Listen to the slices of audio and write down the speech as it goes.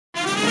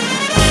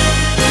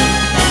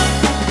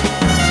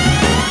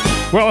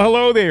Well,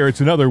 hello there. It's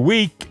another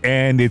week,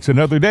 and it's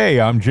another day.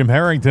 I'm Jim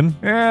Harrington.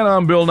 And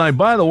I'm Bill Knight.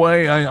 By the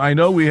way, I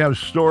know we have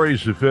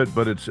stories to fit,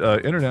 but it's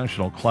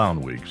International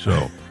Clown Week,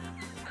 so...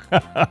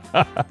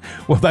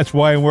 Well, that's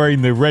why I'm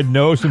wearing the red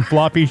nose and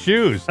floppy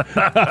shoes.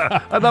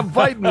 I thought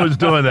Biden was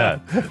doing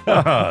that.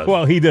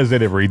 Well, he does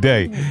it every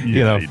day.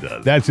 Yeah, he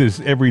does. That's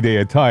his everyday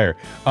attire.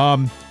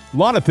 A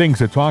lot of things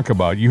to talk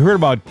about. You heard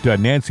about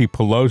Nancy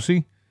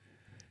Pelosi?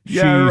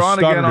 Yeah, her on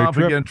again, off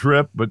again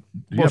trip, but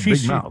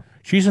big mouth.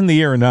 She's in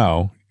the air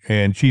now,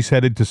 and she's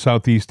headed to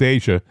Southeast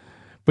Asia,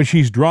 but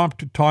she's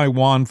dropped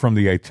Taiwan from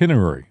the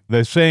itinerary.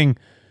 They're saying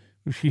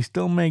she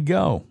still may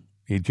go.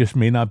 It just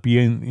may not be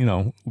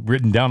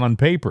written down on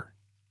paper.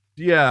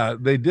 Yeah,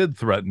 they did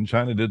threaten.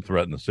 China did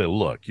threaten to say,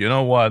 look, you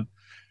know what?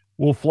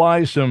 We'll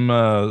fly some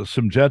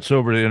jets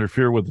over to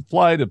interfere with the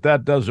flight. If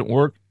that doesn't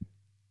work,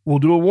 we'll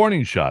do a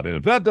warning shot. And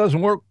if that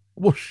doesn't work,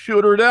 we'll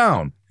shoot her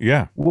down.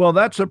 Yeah. Well,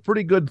 that's a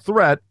pretty good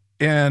threat.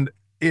 And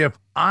if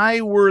I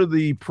were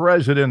the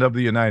president of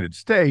the United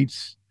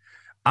States,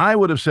 I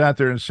would have sat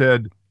there and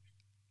said,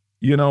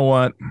 you know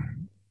what?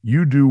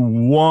 You do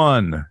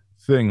one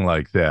thing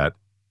like that,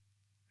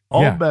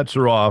 all bets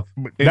are off.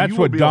 That's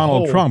what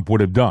Donald Trump would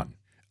have done.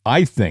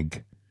 I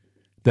think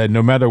that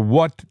no matter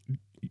what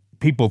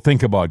people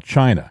think about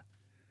China,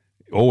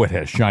 it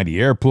has shiny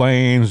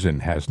airplanes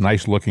and has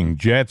nice-looking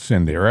jets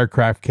and their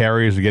aircraft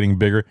carriers are getting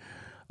bigger.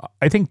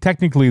 I think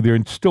technically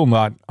they're still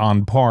not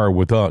on par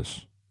with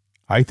us.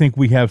 I think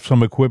we have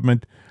some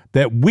equipment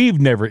that we've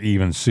never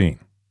even seen.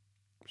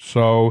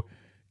 So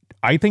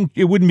I think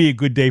it wouldn't be a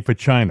good day for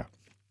China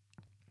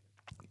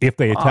if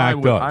they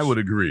attacked us. I would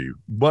agree.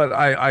 But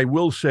I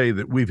will say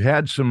that we're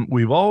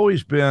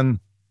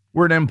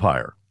an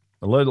empire.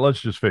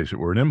 Let's just face it,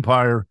 we're an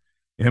empire.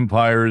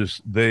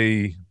 Empires,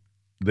 they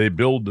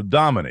build to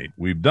dominate.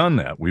 We've done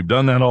that. We've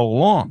done that all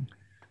along.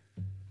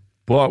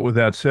 But with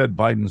that said,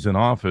 Biden's in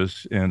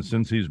office, and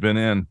since he's been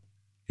in,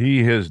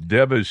 he has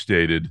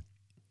devastated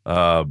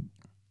the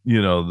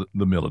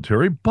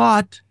military,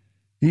 but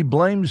he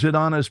blames it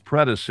on his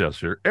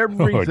predecessor.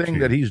 Everything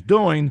that he's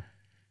doing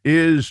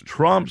is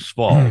Trump's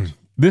fault.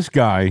 This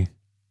guy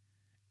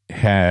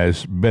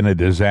has been a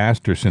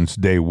disaster since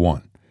day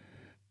one.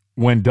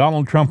 When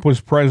Donald Trump was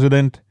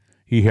president,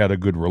 he had a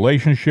good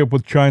relationship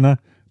with China,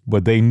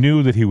 but they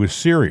knew that he was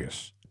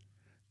serious,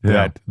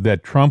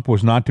 that Trump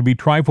was not to be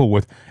trifled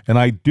with. And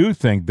I do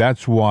think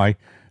that's why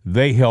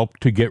they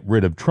helped to get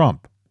rid of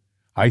Trump.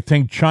 I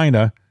think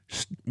China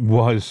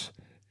was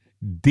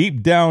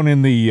deep down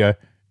in the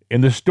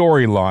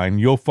storyline.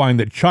 You'll find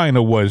that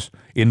China was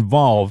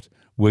involved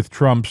with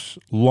Trump's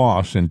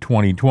loss in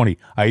 2020.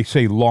 I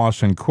say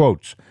loss in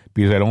quotes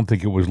because I don't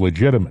think it was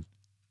legitimate.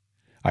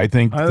 I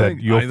think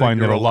you'll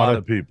find that a lot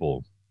of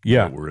people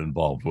were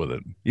involved with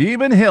it.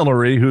 Even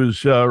Hillary,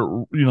 who's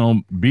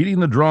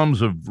beating the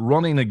drums of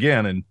running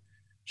again, and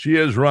she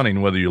is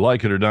running whether you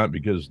like it or not,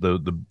 because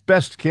the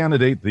best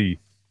candidate the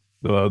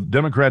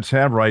Democrats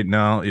have right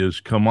now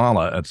is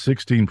Kamala at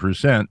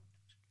 16%.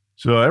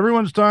 So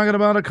everyone's talking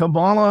about a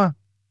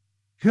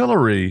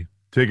Kamala-Hillary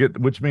ticket,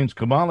 which means,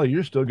 Kamala,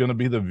 you're still going to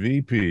be the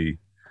VP.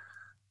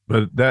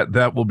 But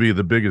that will be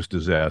the biggest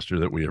disaster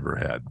that we ever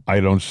had.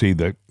 I don't see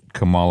that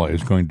Kamala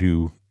is going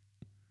to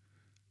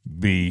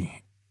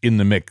be in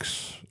the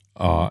mix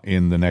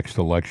in the next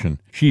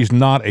election. She's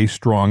not a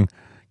strong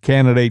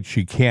candidate.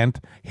 She can't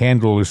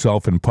handle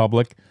herself in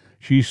public.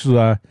 She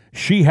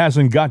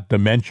hasn't got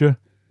dementia.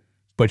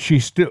 But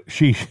she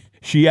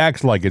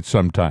acts like it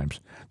sometimes.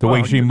 The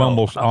way she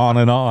mumbles on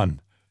and on.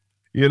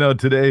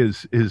 Today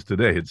is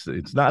today.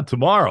 It's not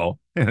tomorrow,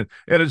 and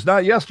it's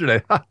not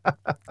yesterday. Yeah,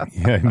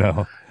 I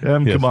know.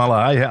 Kamala,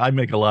 I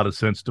make a lot of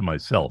sense to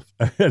myself.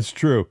 That's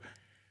true.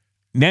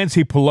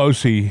 Nancy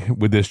Pelosi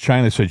with this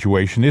China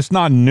situation, it's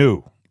not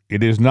new.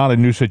 It is not a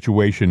new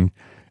situation.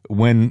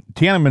 When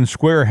Tiananmen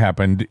Square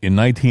happened in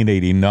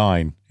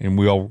 1989, and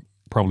we all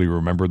probably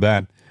remember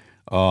that,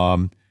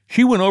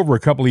 she went over a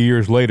couple of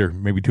years later,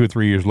 maybe 2 or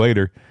 3 years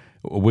later,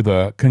 with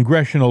a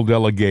congressional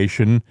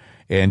delegation,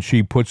 and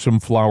she put some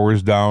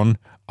flowers down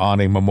on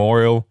a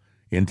memorial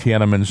in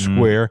Tiananmen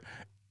Square,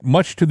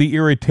 much to the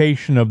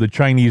irritation of the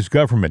Chinese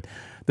government.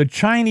 The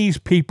Chinese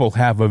people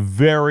have a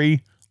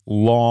very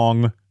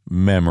long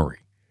memory.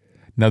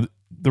 Now,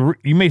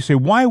 you may say,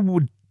 why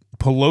would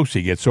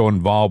Pelosi get so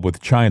involved with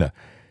China?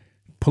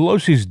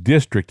 Pelosi's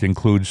district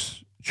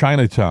includes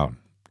Chinatown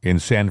in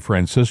San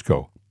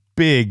Francisco.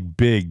 Big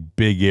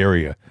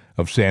area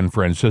of San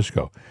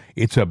Francisco.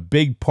 It's a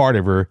big part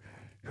of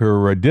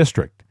her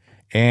district,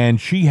 and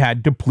she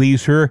had to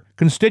please her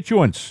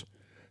constituents.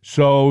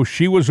 So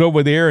she was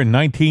over there in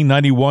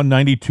 1991,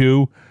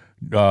 92,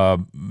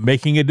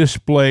 making a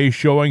display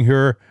showing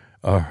her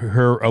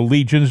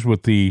allegiance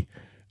with the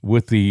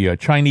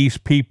Chinese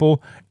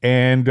people.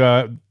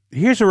 And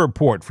here's a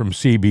report from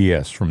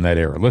CBS from that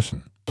era.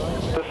 Listen.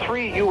 The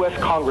three U.S.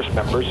 Congress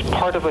members,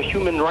 part of a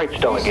human rights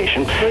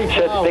delegation,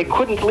 said they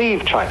couldn't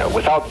leave China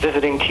without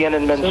visiting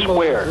Tiananmen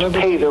Square to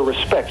pay their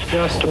respects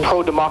to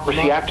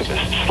pro-democracy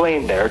activists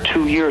slain there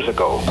 2 years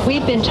ago.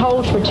 We've been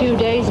told for 2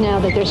 days now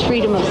that there's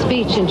freedom of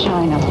speech in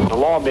China. The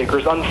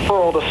lawmakers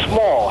unfurled a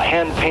small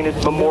hand-painted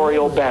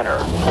memorial banner.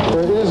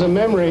 There is a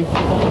memory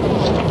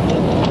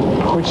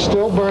which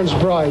still burns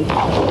bright,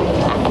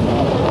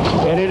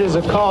 and it is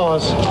a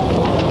cause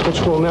which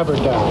will never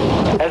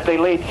die. As they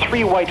laid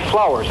 3 white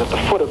flowers at the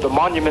foot of the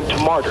monument to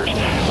martyrs,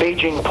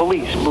 Beijing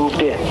police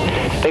moved in.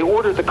 They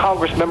ordered the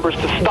Congress members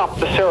to stop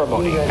the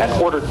ceremony and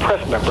ordered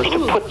press members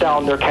to put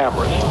down their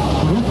cameras.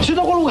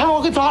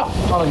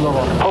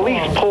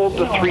 Police pulled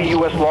the 3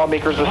 U.S.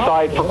 lawmakers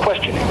aside for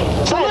questioning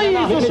and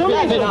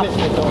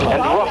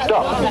roughed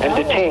up and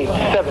detained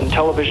 7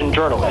 television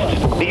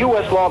journalists. The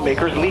U.S.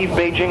 lawmakers leave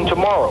Beijing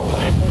tomorrow.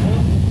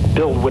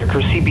 Bill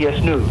Whitaker,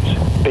 CBS News,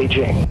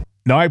 Beijing.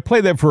 Now, I play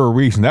that for a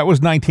reason. That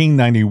was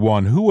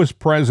 1991. Who was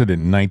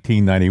president in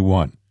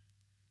 1991?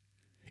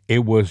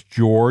 It was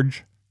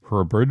George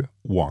Herbert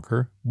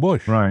Walker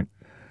Bush. Right.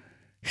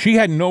 She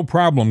had no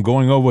problem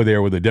going over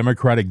there with a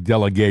Democratic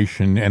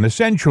delegation and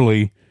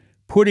essentially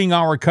putting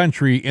our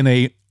country in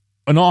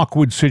an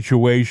awkward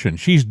situation.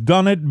 She's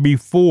done it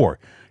before.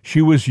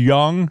 She was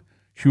young.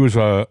 She was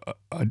a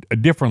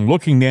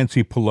different-looking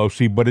Nancy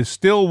Pelosi, but it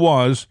still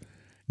was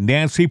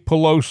Nancy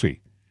Pelosi.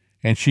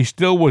 And she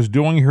still was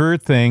doing her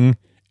thing,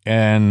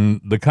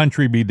 and the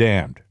country be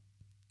damned.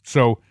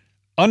 So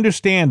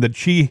understand that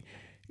she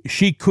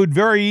could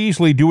very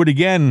easily do it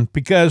again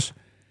because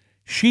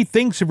she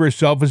thinks of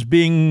herself as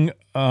being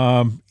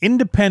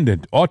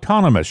independent,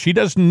 autonomous. She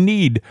doesn't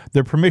need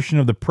the permission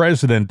of the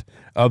president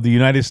of the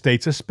United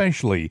States,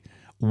 especially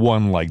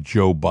one like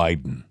Joe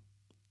Biden.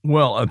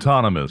 Well,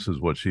 autonomous is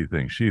what she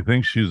thinks. She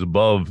thinks she's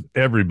above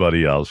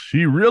everybody else.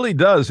 She really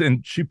does,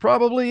 and she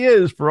probably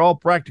is, for all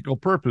practical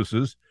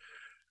purposes,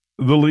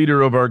 the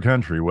leader of our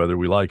country, whether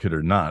we like it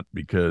or not,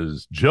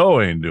 because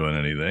Joe ain't doing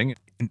anything.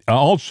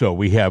 Also,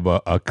 we have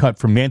a cut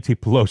from Nancy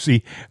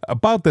Pelosi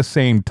about the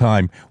same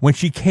time when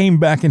she came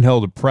back and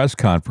held a press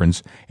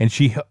conference, and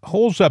she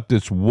holds up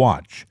this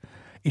watch.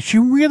 She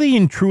really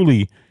and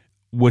truly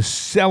was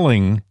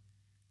selling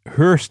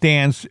her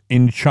stance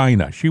in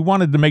China. She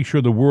wanted to make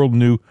sure the world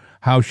knew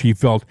how she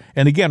felt.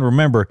 And again,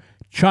 remember,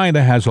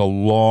 China has a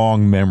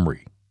long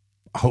memory.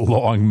 A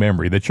long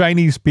memory. The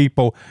Chinese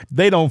people,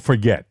 they don't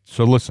forget.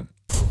 So listen.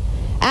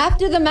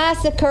 After the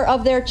massacre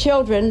of their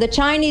children, the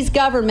Chinese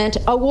government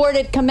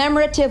awarded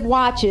commemorative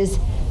watches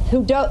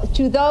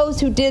to those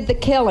who did the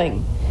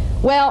killing.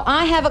 Well,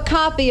 I have a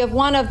copy of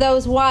one of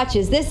those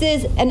watches. This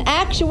is an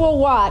actual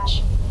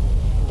watch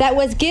that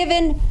was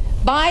given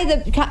by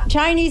the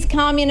Chinese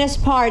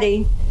Communist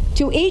Party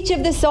to each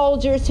of the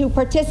soldiers who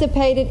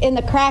participated in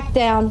the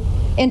crackdown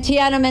in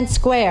Tiananmen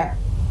Square.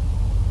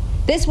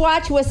 This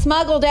watch was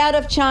smuggled out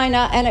of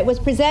China, and it was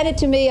presented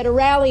to me at a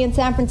rally in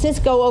San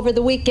Francisco over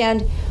the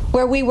weekend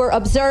where we were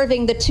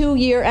observing the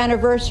 2-year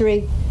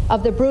anniversary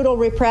of the brutal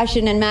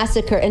repression and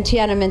massacre in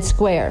Tiananmen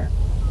Square.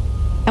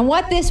 And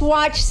what this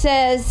watch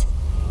says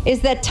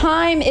is that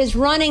time is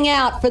running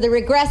out for the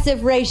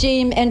regressive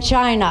regime in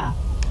China.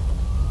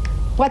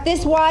 What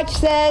this watch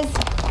says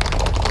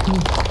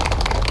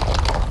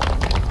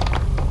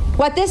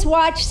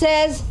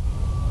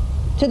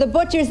to the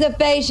butchers of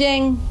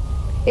Beijing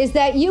is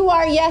that you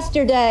are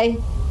yesterday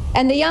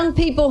and the young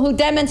people who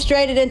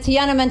demonstrated in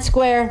Tiananmen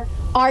Square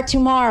are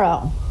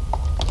tomorrow.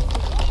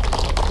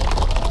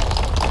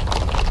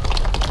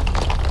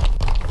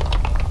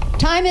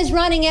 Time is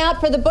running out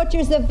for the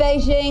butchers of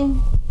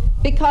Beijing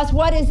because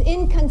what is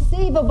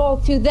inconceivable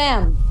to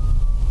them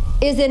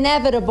is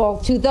inevitable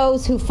to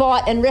those who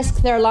fought and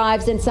risked their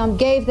lives, and some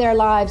gave their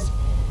lives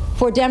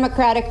for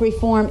democratic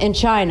reform in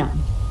China.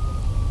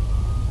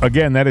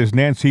 Again, that is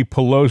Nancy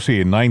Pelosi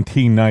in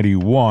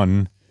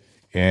 1991,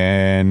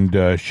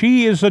 and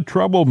she is a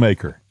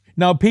troublemaker.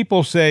 Now,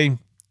 people say,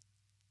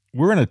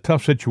 we're in a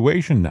tough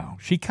situation now.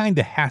 She kind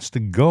of has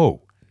to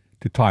go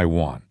to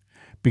Taiwan,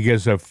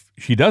 because if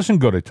she doesn't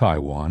go to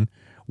Taiwan,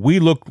 we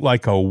look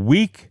like a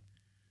weak,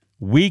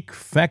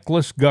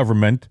 feckless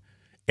government.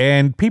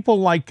 And people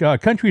like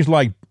countries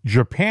like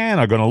Japan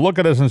are going to look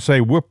at us and say,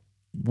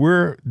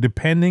 we're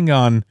depending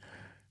on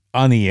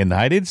the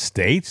United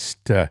States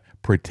to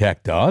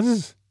protect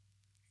us.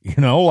 You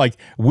know, like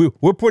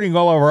we're putting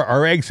all of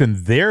our eggs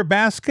in their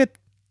basket.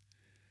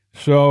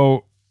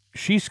 So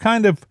she's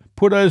kind of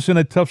put us in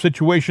a tough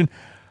situation.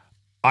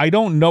 I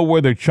don't know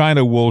whether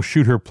China will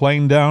shoot her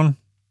plane down.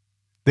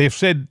 They've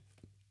said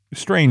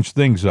strange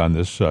things on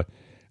this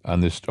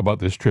about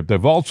this trip.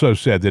 They've also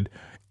said that,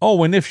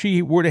 and if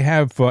she were to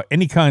have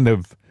any kind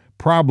of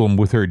problem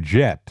with her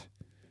jet,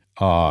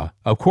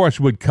 of course,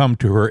 would come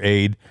to her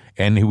aid,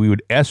 and we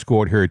would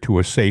escort her to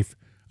a safe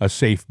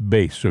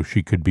base so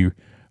she could be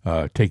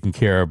taken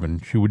care of,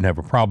 and she wouldn't have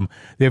a problem.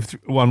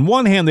 On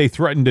one hand, they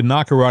threatened to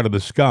knock her out of the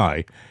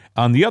sky.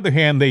 On the other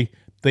hand,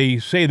 they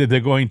say that they're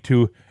going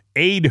to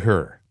aid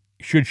her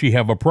should she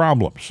have a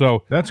problem.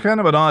 So that's kind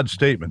of an odd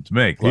statement to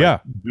make. Like, yeah.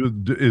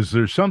 Is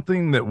there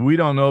something that we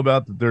don't know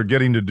about that they're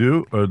getting to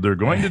do or they're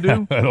going to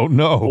do? I don't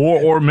know.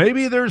 Or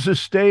maybe there's a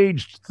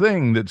staged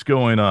thing that's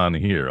going on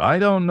here. I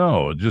don't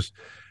know. Just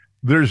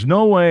there's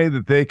no way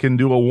that they can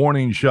do a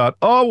warning shot.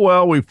 Oh,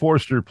 well, we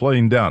forced her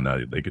plane down. Now,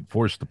 they could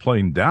force the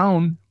plane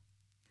down.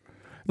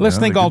 Let's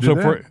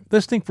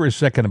think for a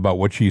second about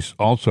what she's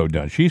also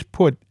done. She's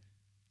put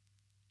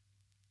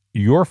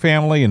your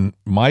family and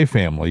my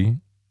family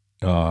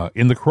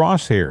in the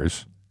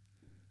crosshairs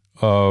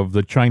of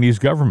the Chinese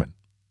government.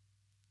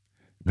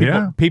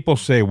 People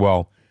say,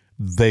 well,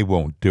 they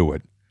won't do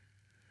it.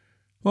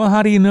 Well,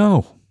 how do you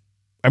know?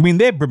 I mean,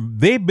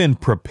 they've been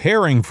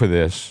preparing for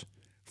this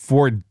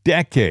for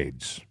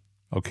decades.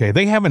 Okay,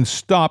 they haven't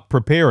stopped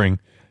preparing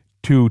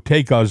to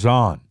take us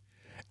on.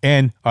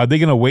 And are they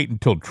going to wait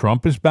until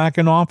Trump is back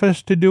in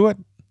office to do it?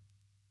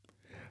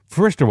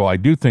 First of all, I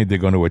do think they're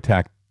going to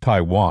attack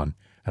Taiwan,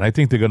 and I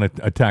think they're going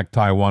to attack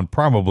Taiwan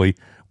probably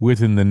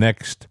within the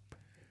next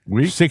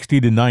week? 60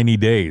 to 90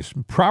 days,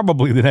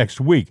 probably the next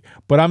week.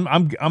 But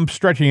I'm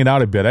stretching it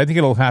out a bit. I think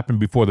it'll happen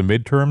before the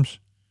midterms.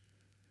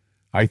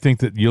 I think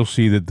that you'll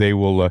see that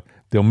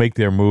they'll make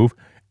their move.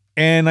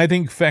 And I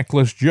think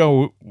Feckless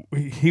Joe,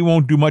 he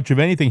won't do much of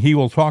anything. He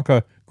will talk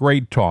a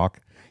great talk.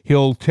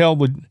 He'll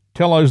tell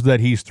us that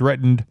he's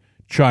threatened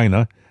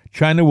China.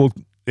 China will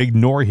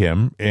ignore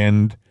him,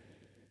 and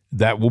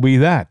that will be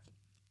that.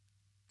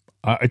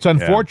 It's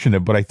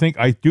unfortunate, but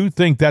I do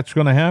think that's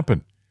going to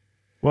happen.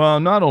 Well,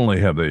 not only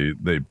have they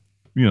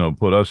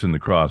put us in the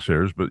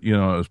crosshairs, but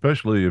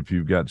especially if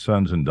you've got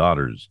sons and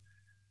daughters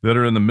that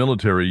are in the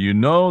military,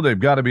 they've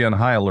got to be on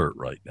high alert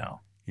right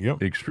now.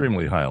 Yep.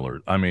 Extremely high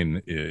alert. I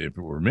mean, if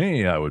it were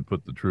me, I would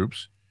put the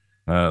troops,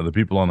 the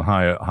people on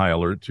high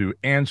alert to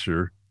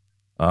answer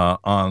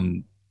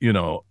on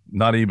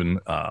not even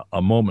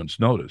a moment's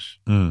notice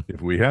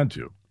if we had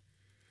to.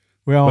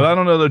 Well, but I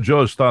don't know that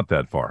Joe's thought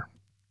that far.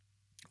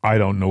 I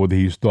don't know whether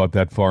he's thought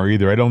that far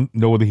either. I don't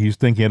know whether he's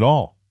thinking at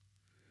all.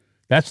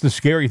 That's the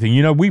scary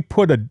thing. We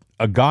put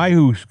a guy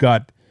who's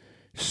got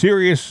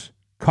serious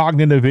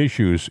cognitive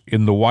issues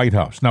in the White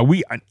House. Now,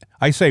 we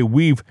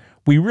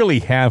really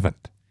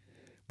haven't.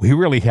 We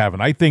really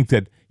haven't. I think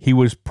that he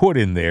was put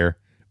in there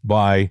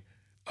by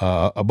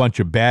a bunch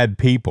of bad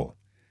people.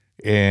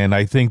 And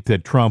I think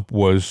that Trump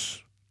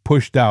was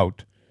pushed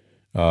out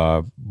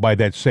by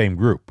that same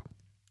group.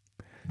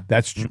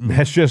 That's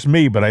just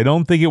me, but I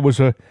don't think it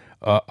was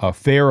a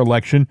fair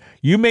election.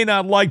 You may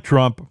not like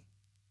Trump.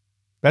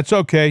 That's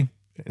okay.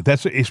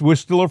 We're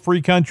still a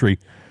free country.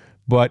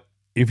 But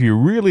if you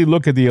really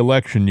look at the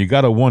election, you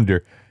got to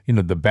wonder,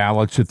 the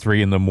ballots at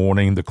 3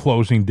 a.m, the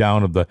closing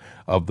down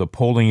of the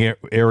polling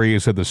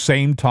areas at the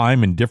same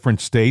time in different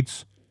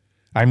states.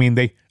 I mean,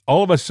 they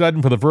all of a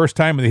sudden, for the first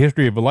time in the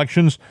history of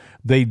elections,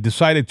 they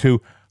decided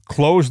to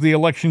close the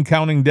election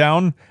counting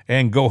down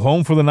and go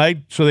home for the night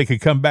so they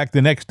could come back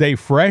the next day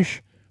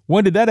fresh.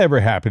 When did that ever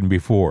happen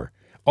before?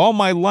 All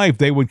my life,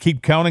 they would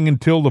keep counting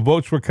until the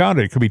votes were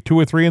counted. It could be 2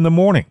 or 3 a.m.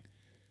 Oh,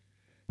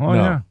 no.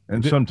 Yeah.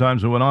 And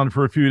sometimes it went on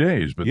for a few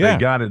days, but they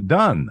got it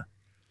done.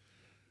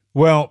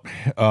 Well,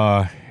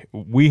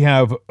 we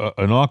have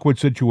an awkward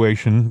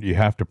situation. You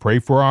have to pray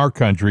for our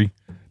country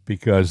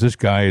because this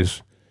guy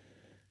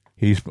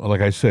he's,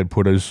 like I said,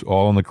 put us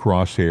all in the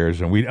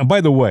crosshairs. And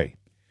by the way,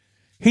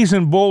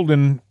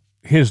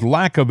 his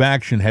lack of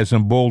action has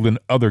emboldened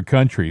other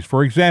countries.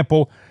 For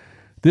example,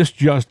 this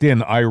just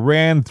in,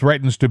 Iran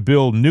threatens to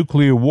build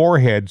nuclear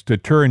warheads to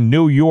turn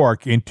New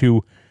York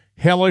into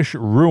hellish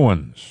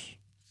ruins.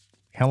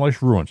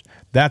 Hellish ruins.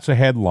 That's a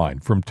headline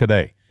from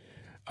today.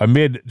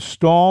 Amid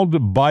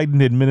stalled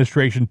Biden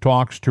administration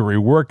talks to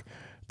rework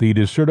the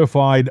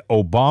decertified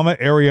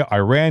Obama-era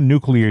Iran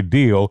nuclear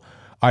deal,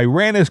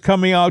 Iran is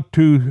coming out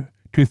to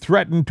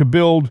threaten to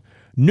build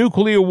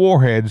nuclear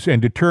warheads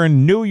and to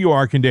turn New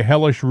York into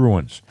hellish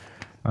ruins.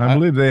 I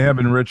believe they have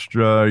enriched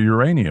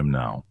uranium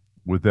now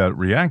with that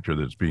reactor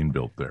that's being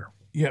built there.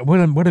 Yeah,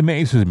 what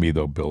amazes me,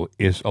 though, Bill,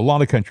 is a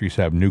lot of countries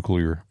have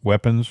nuclear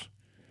weapons,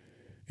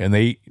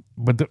 and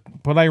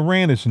but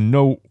Iran is in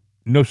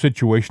no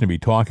situation to be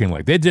talking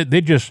like they're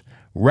just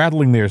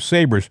rattling their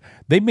sabers.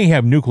 They may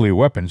have nuclear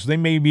weapons. They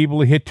may be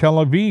able to hit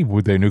Tel Aviv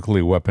with their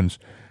nuclear weapons.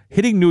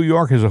 Hitting New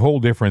York is a whole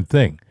different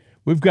thing.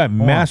 We've got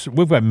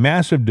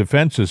massive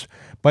defenses.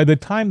 By the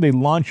time they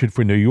launch it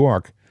for New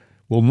York,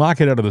 we'll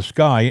knock it out of the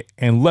sky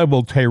and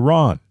level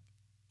Tehran.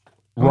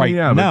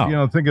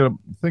 Now, but,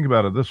 think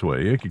about it this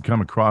way: it could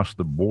come across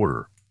the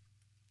border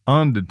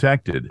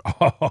undetected.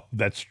 Oh,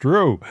 that's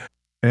true.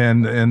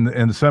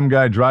 And some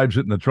guy drives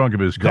it in the trunk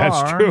of his car.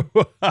 That's true.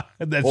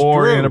 That's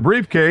or true. In a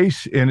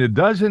briefcase, and it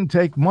doesn't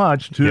take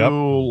much to,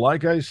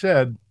 like I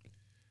said,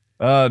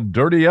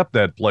 dirty up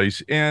that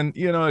place. And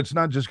it's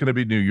not just going to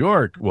be New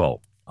York.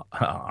 Well,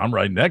 I'm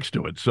right next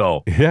to it,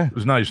 so it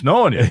was nice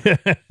knowing you.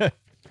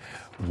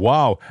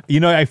 Wow.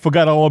 I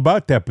forgot all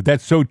about that, but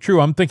that's so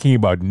true. I'm thinking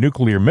about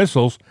nuclear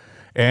missiles,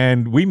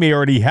 and we may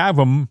already have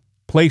them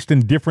placed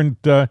in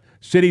different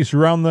cities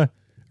around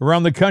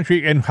the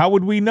country. And how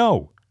would we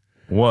know?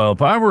 Well,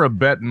 if I were a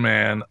betting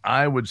man,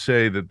 I would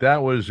say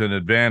that was an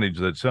advantage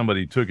that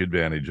somebody took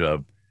advantage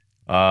of,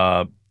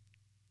 not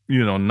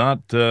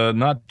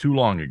too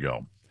long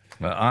ago.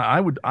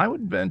 I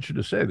would venture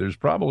to say there's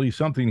probably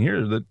something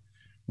here that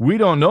we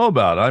don't know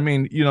about. I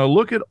mean,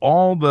 look at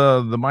all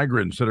the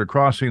migrants that are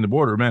crossing the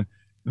border, man.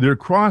 They're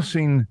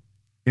crossing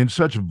in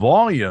such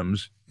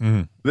volumes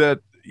that,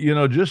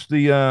 just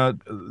the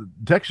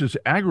Texas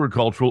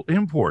agricultural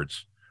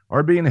imports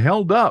are being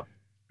held up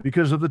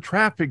because of the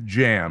traffic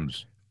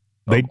jams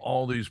of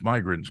all these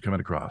migrants coming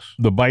across.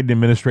 The Biden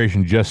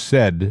administration just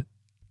said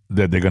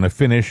that they're going to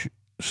finish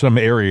some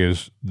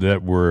areas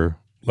that were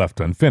left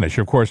unfinished.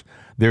 Of course,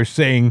 they're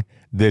saying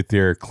that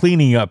they're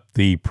cleaning up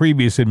the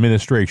previous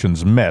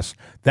administration's mess.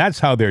 That's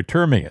how they're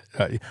terming it.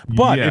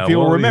 But if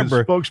you'll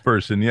remember...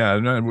 spokesperson,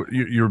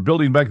 you're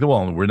building back the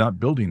wall. We're not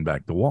building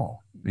back the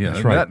wall. Yeah,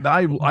 that's right.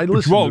 I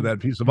listened to that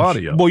piece of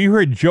audio. Well, you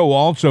heard Joe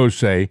also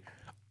say,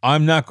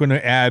 I'm not going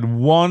to add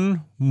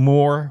one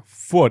more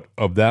foot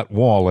of that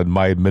wall in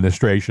my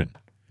administration.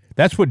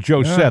 That's what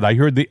Joe said. I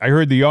heard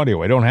the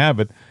audio. I don't have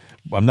it.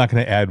 I'm not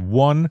going to add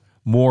one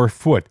more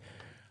foot.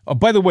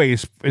 By the way,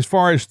 as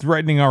far as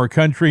threatening our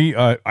country,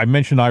 I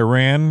mentioned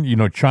Iran,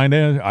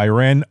 China,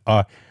 Iran.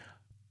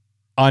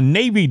 On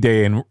Navy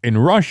Day in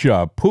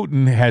Russia,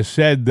 Putin has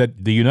said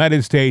that the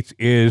United States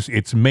is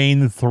its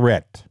main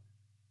threat.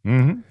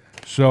 Mm-hmm.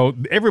 So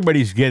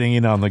everybody's getting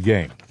in on the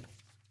game.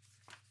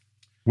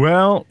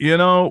 Well,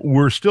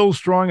 we're still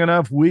strong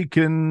enough. We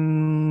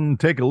can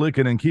take a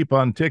licking and keep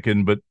on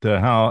ticking, but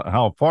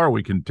how far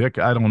we can tick,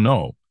 I don't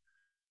know.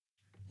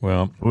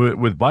 Well,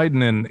 with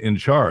Biden in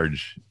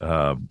charge,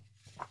 and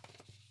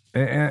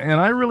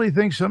I really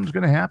think something's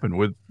going to happen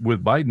with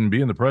Biden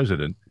being the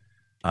president.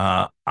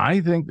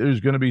 I think there's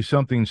going to be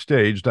something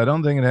staged. I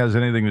don't think it has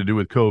anything to do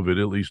with COVID,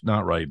 at least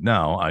not right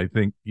now. I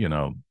think,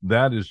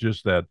 that is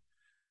just that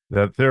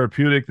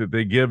therapeutic that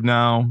they give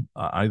now.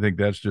 I think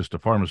that's just a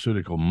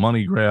pharmaceutical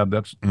money grab.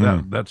 That's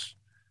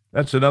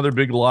another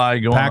big lie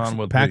going on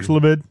with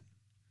Paxlovid.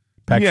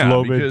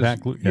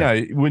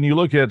 When you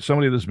look at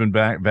somebody that's been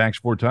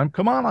vaxxed 4 times,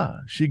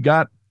 Kamala, she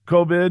got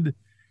COVID,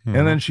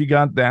 and then she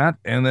got that,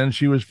 and then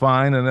she was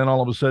fine, and then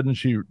all of a sudden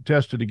she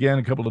tested again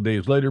a couple of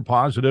days later,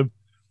 positive,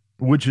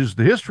 which is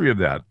the history of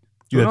that.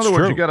 So in other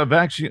words, you got a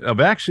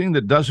vaccine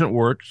that doesn't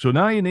work, so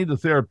now you need the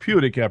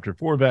therapeutic after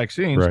 4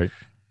 vaccines. Right.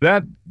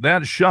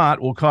 That shot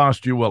will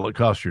cost you, it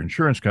costs your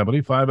insurance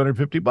company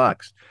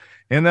 $550,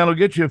 and that'll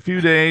get you a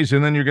few days,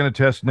 and then you're going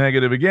to test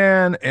negative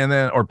again,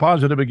 or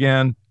positive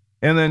again.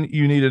 And then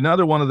you need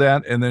another one of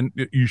that, and then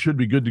you should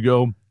be good to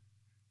go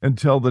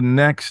until the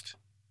next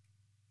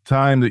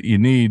time that you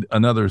need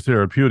another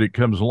therapeutic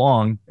comes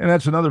along, and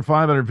that's another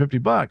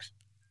 $550.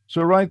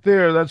 So right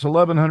there, that's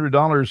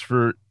 $1,100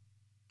 for,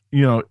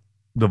 the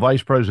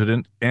vice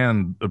president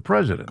and the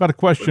president. Got a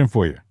question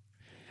for you.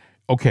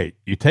 Okay,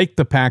 you take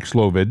the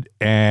Paxlovid,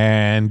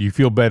 and you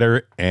feel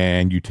better,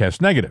 and you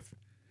test negative.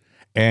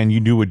 And you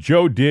do what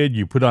Joe did.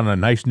 You put on a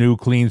nice new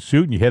clean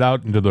suit, and you head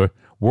out into the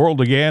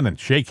world again and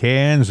shake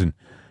hands and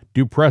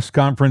do press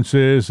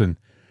conferences, and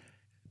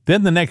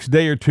then the next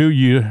day or two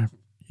you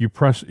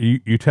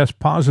test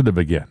positive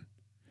again.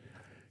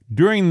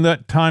 During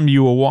that time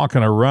you were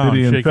walking around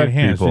shaking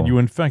hands, did you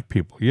infect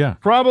people? Yeah,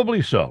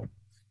 probably so,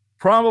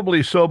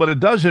 but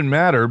it doesn't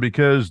matter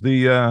because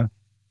the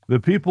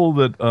people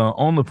that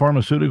own the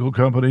pharmaceutical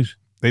companies,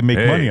 they make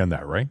money on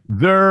that, right?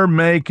 They're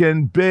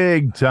making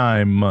big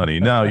time money.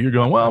 Now you're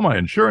going, well, my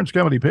insurance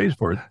company pays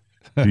for it.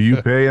 Do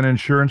you pay an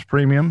insurance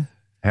premium?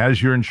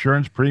 Has your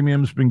insurance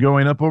premiums been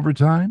going up over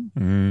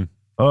time?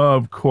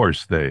 Of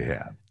course they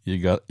have. You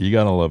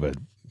gotta love it.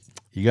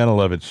 You gotta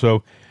love it.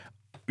 So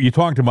you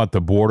talked about the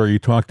border. You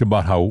talked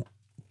about how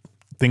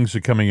things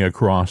are coming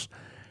across.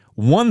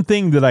 One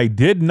thing that I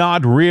did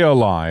not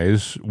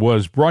realize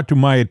was brought to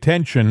my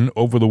attention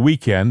over the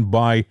weekend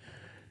by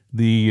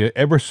the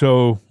ever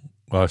so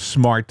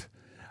smart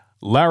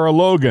Lara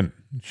Logan.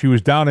 She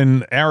was down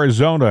in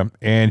Arizona,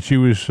 and she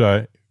was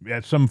at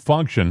some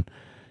function,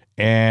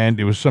 and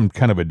it was some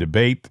kind of a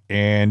debate,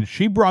 and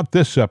she brought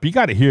this up. You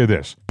got to hear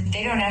this.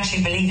 They don't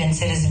actually believe in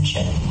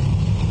citizenship.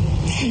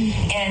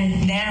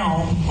 And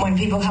now, when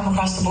people come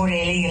across the border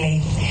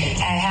illegally,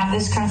 I have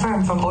this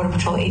confirmed from Border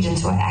Patrol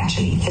agents who are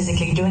actually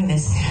physically doing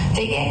this,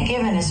 they get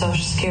given a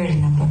Social Security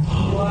number.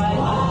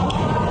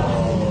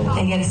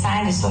 They get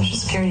assigned a Social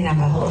Security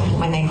number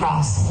when they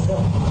cross.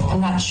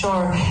 I'm not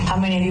sure how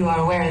many of you are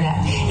aware of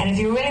that. And if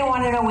you really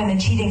want to know when the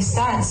cheating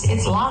starts,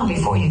 it's long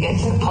before you get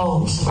to the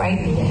polls, right?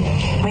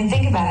 I mean,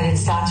 think about it. It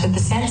starts with the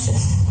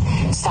census.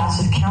 It starts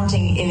with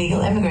counting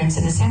illegal immigrants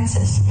in the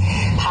census.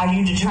 How do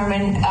you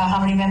determine how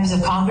many members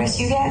of Congress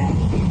you get?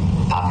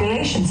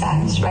 Population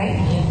size, right?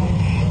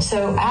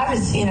 So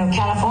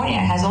California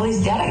has all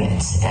these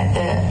delegates at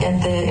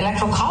the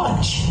Electoral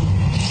College.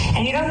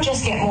 And you don't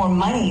just get more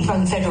money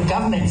from the federal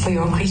government for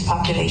your increased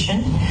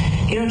population.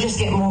 You don't just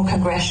get more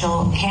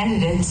congressional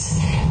candidates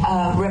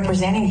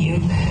representing you.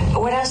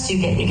 What else do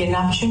you get? You get an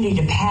opportunity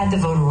to pad the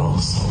voter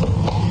rolls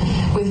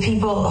with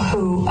people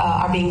who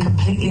are being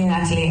completely and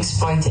utterly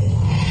exploited.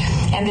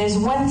 And there's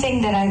one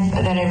thing that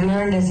I've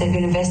learned as I've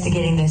been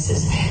investigating this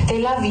is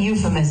they love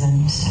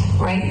euphemisms,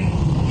 right?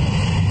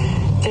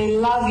 They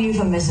love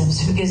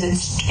euphemisms because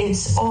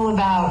it's all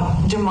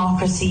about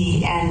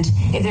democracy, and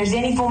if there's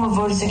any form of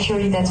voter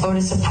security, that's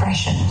voter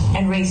suppression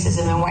and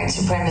racism and white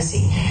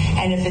supremacy.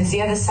 And if it's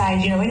the other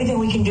side, anything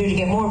we can do to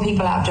get more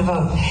people out to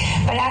vote.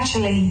 But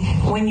actually,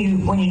 when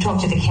you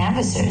talk to the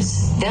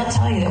canvassers, they'll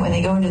tell you that when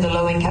they go into the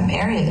low-income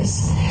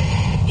areas,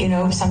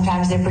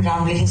 sometimes they're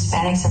predominantly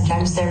Hispanic,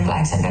 sometimes they're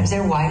black, sometimes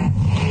they're white,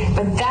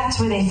 but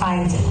that's where they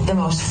find the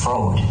most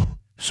fraud.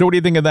 So what do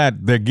you think of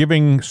that? They're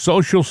giving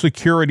Social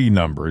Security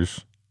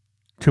numbers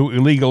to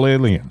illegal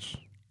aliens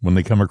when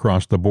they come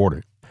across the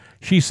border.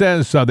 She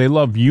says they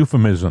love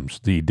euphemisms,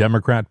 the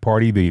Democrat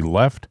Party, the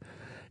left.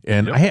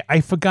 And yep.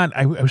 I forgot,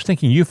 I was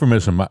thinking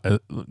euphemism,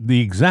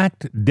 the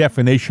exact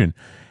definition,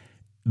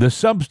 the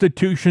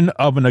substitution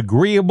of an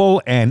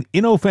agreeable and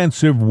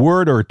inoffensive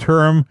word or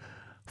term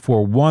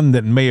for one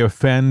that may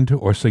offend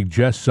or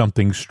suggest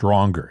something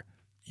stronger.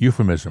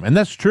 Euphemism. And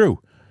that's true.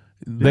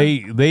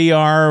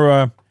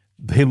 Yeah.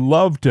 They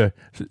love to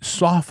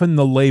soften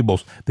the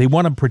labels. They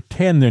want to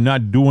pretend they're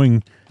not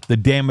doing the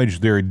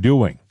damage they're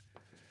doing.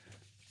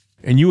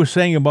 And you were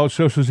saying about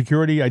Social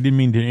Security, I didn't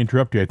mean to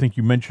interrupt you. I think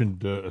you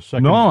mentioned a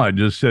second. No, I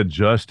just said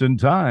just in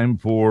time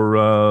for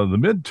the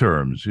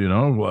midterms.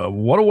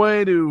 What a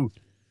way to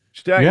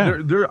stack.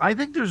 Yeah. I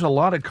think there's a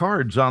lot of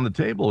cards on the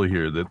table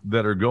here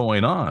that are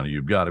going on.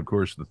 You've got, of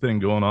course, the thing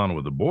going on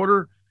with the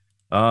border.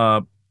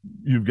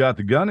 You've got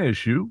the gun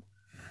issue.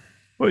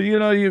 Well,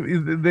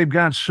 they've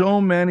got so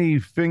many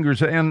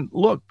fingers. And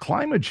look,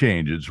 climate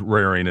change is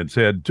rearing its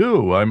head,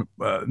 too.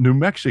 New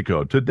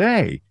Mexico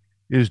today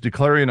is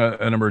declaring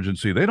an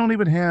emergency. They don't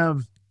even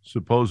have,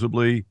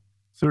 supposedly,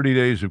 30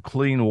 days of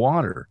clean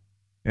water.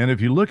 And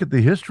if you look at the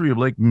history of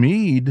Lake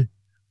Mead,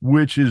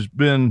 which has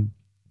been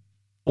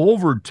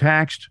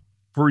overtaxed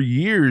for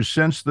years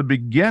since the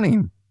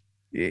beginning,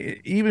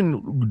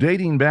 even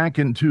dating back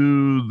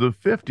into the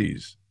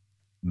 50s,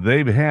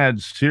 they've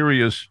had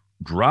serious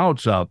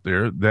droughts out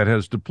there that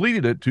has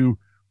depleted it to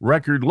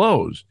record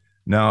lows.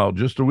 Now,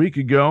 just a week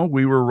ago,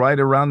 we were right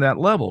around that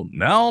level.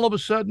 Now, all of a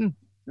sudden,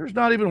 there's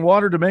not even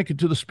water to make it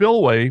to the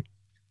spillway.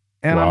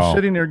 And wow. I'm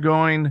sitting there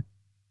going,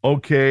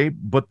 okay,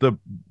 but the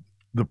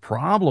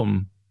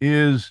problem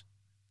is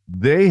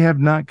they have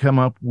not come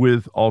up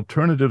with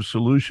alternative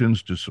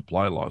solutions to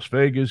supply Las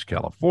Vegas,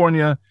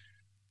 California.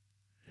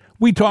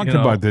 We talked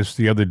about this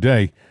the other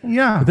day.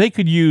 Yeah. They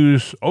could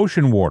use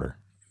ocean water.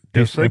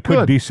 Yes, they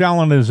put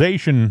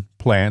desalination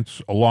plants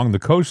along the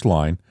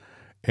coastline,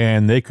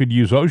 and they could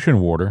use ocean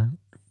water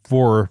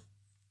for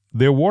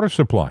their water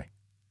supply.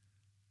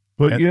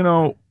 But,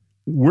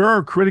 where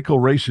are critical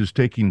races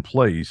taking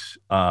place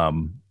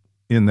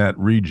in that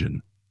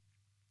region?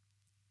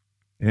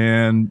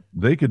 And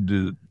they could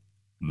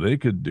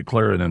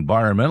declare an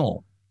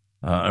environmental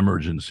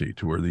emergency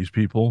to where these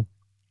people,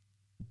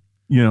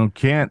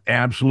 can't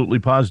absolutely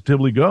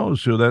positively go.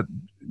 So that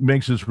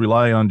makes us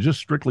rely on just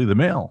strictly the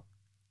mail.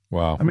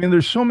 Wow. I mean,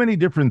 there's so many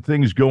different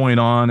things going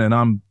on,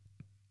 and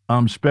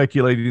I'm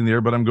speculating there,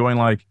 but I'm going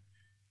like,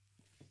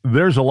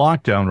 there's a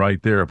lockdown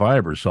right there if I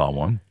ever saw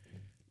one.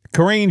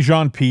 Karine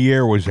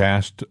Jean-Pierre was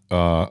asked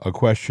a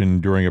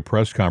question during a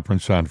press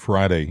conference on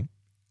Friday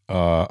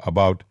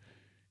about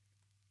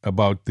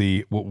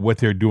what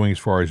they're doing as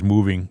far as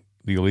moving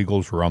the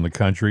illegals around the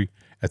country.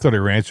 I thought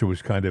her answer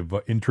was kind of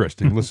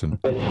interesting. Listen.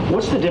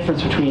 What's the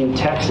difference between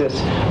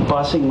Texas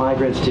busing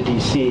migrants to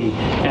D.C.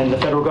 and the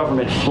federal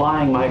government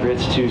flying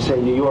migrants to,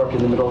 say, New York in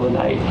the middle of the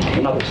night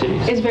and other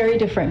cities? It's very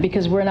different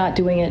because we're not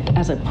doing it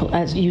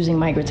as using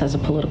migrants as a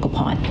political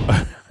pawn.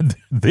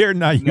 They're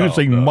not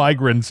using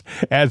migrants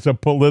as a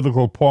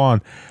political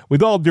pawn.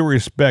 With all due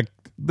respect,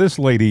 this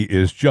lady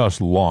is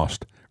just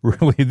lost.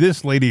 Really,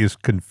 this lady is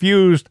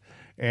confused,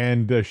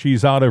 and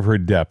she's out of her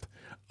depth.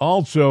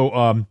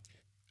 Also,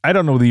 I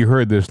don't know whether you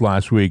heard this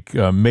last week,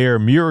 Mayor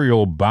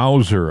Muriel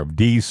Bowser of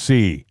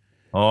D.C.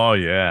 Oh,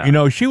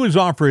 yeah. She was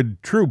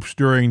offered troops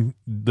during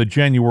the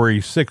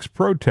January 6th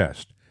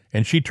protest,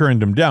 and she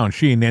turned them down.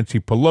 She and Nancy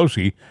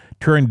Pelosi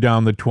turned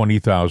down the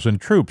 20,000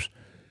 troops.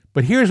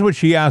 But here's what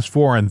she asked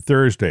for on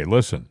Thursday.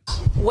 Listen.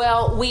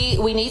 Well, we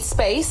need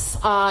space,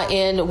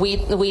 and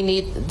we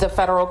need the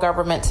federal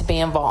government to be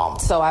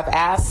involved. So I've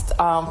asked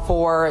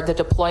for the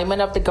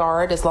deployment of the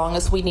Guard, as long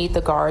as we need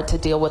the Guard to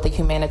deal with the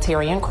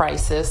humanitarian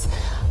crisis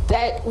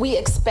that we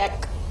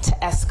expect to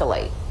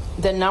escalate.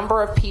 The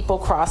number of people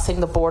crossing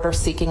the border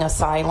seeking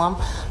asylum,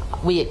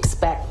 we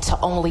expect to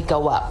only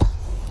go up.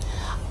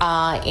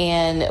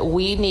 And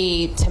we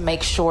need to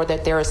make sure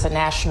that there is a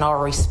national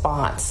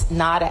response,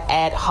 not an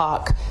ad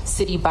hoc,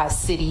 city by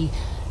city,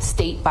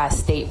 state by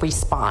state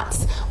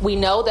response. We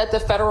know that the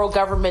federal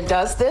government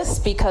does this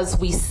because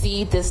we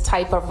see this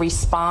type of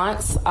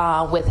response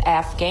with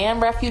Afghan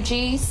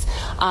refugees,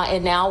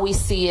 and now we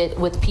see it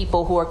with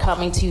people who are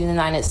coming to the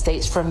United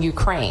States from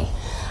Ukraine.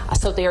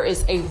 So there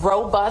is a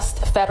robust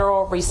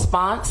federal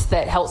response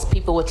that helps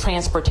people with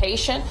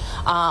transportation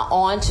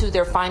on to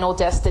their final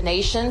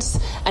destinations,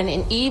 and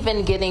in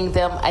even getting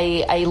them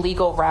a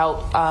legal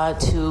route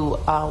to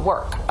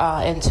work,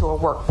 into a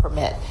work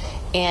permit.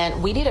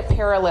 And we need a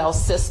parallel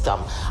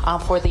system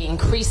for the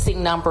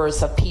increasing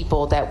numbers of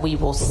people that we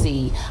will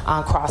see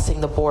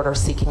crossing the border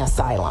seeking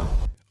asylum.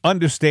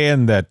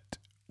 Understand that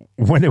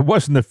when it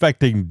wasn't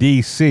affecting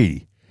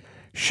D.C.,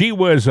 she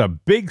was a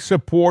big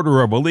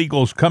supporter of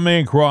illegals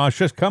coming across.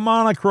 Just come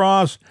on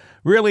across.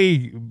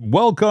 Really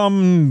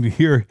welcome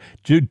here.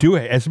 Do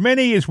as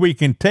many as we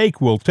can take,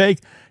 we'll take.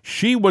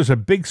 She was a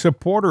big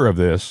supporter of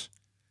this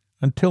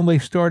until they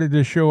started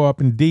to show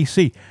up in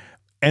D.C.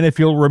 And if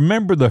you'll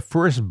remember the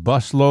first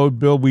busload,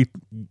 Bill,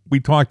 we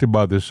talked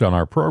about this on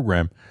our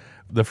program.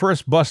 The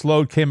first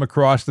busload came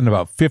across, and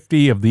about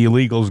 50 of the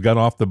illegals got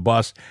off the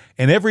bus,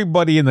 and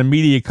everybody in the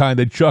media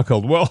kind of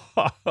chuckled. Well,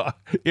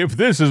 if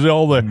this is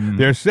all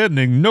they're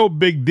sending, no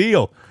big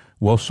deal.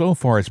 Well, so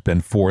far it's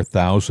been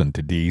 4,000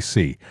 to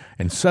D.C.,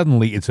 and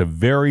suddenly it's a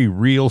very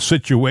real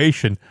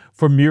situation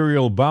for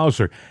Muriel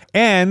Bowser.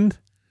 And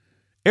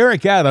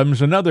Eric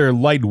Adams, another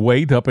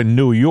lightweight up in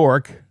New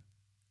York,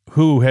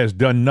 who has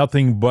done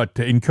nothing but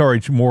to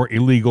encourage more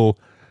illegal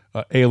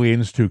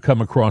aliens to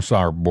come across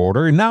our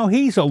border. And now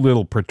he's a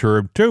little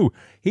perturbed, too.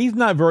 He's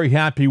not very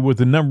happy with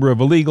the number of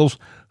illegals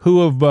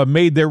who have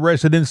made their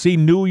residency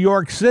New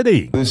York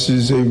City. This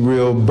is a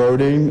real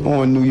burden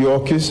on New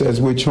Yorkers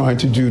as we're trying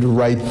to do the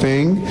right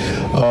thing.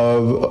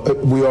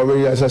 We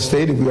already, as I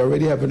stated, we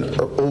already have an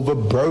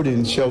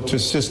overburdened shelter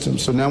system.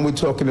 So now we're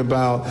talking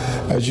about,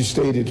 as you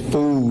stated,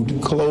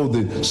 food,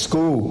 clothing,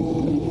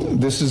 school.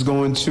 This is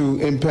going to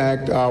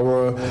impact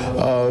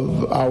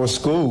our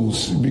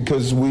schools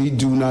because we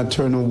do not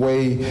turn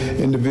away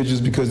individuals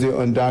because they're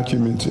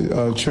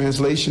undocumented.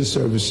 Translation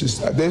services.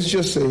 There's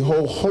just a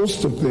whole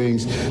host of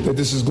things that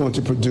this is going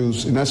to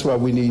produce, and that's why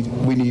we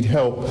need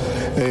help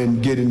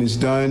in getting this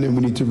done, and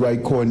we need the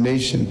right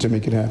coordination to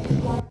make it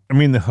happen. I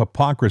mean, the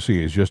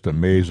hypocrisy is just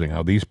amazing.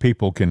 How these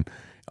people can,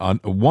 on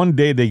one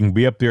day, they can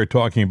be up there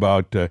talking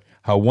about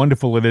how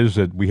wonderful it is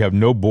that we have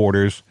no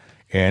borders,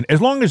 and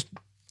as long as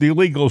the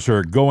illegals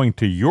are going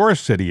to your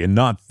city and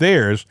not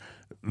theirs,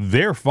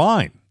 they're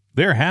fine.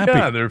 They're happy.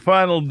 Yeah, their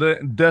final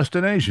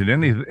destination,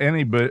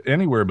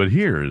 anywhere but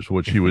here, is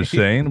what she was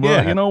saying.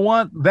 Well, you know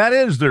what? That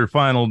is their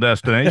final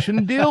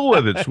destination. Deal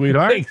with it,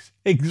 sweetheart.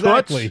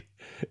 Exactly.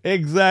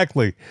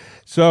 Exactly.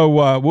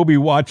 So we'll be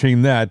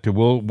watching that.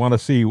 We'll want to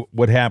see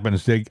what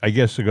happens. I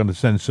guess they're going to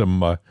send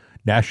some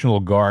National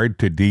Guard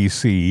to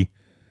D.C.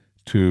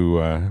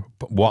 to,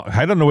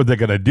 I don't know what they're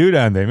going to do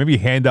down there. Maybe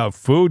hand out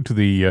food to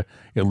the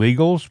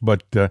illegals,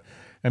 but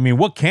I mean,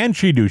 what can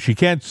she do? She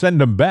can't send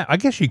them back. I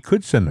guess she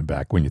could send them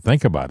back when you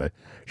think about it.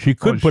 She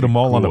could put them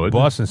all on a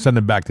bus and send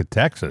them back to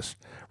Texas.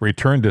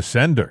 Return to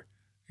sender.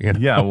 You know?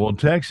 Yeah, well,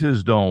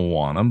 Texas don't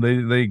want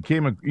them. They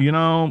came,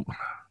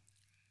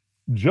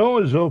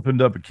 Joe has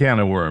opened up a can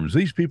of worms.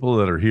 These people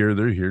that are here,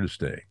 they're here to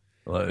stay.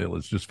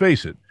 Let's just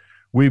face it.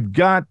 We've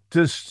got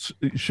to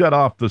shut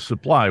off the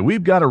supply.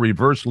 We've got a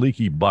reverse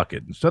leaky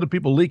bucket. Instead of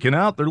people leaking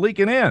out, they're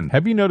leaking in.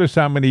 Have you noticed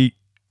how many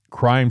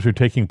crimes are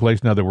taking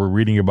place now that we're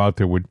reading about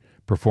that would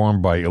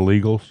performed by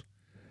illegals?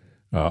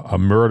 A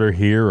murder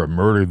here, a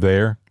murder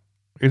there.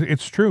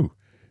 It's true.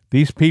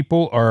 These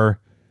people are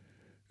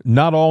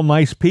not all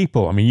nice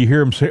people. I mean, you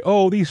hear them say,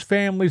 oh, these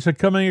families are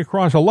coming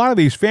across. A lot of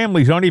these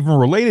families aren't even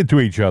related to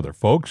each other,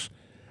 folks.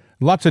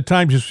 Lots of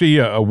times you see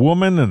a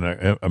woman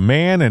and a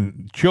man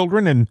and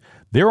children, and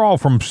they're all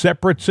from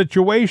separate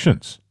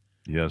situations.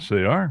 Yes,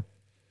 they are.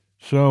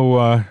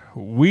 So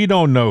we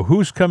don't know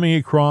who's coming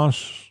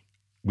across.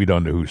 We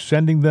don't know who's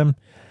sending them.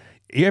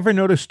 You ever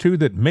notice, too,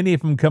 that many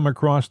of them come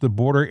across the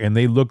border and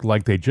they look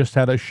like they just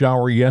had a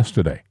shower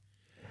yesterday?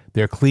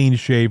 They're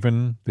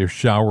clean-shaven, they're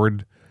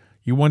showered.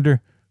 You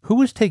wonder, who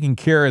is taking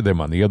care of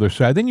them on the other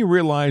side? Then you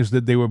realize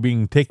that they were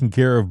being taken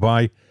care of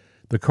by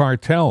the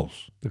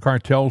cartels. The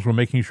cartels were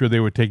making sure they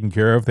were taken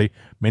care of.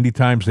 Many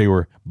times they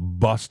were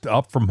bussed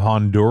up from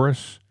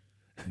Honduras.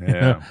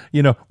 Yeah.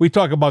 We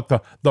talk about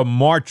the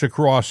march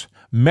across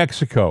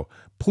Mexico.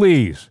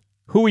 Please,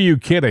 who are you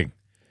kidding?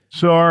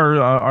 So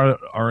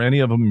are any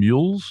of them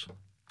mules?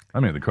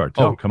 I mean, the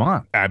cartel, come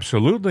on.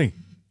 Absolutely.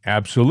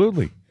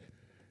 Absolutely.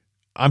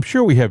 I'm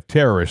sure we have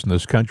terrorists in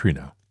this country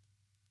now.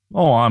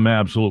 Oh, I'm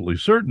absolutely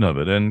certain of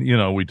it. And,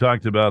 we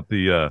talked about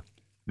the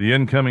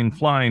incoming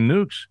flying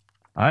nukes.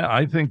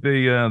 I think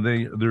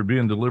they're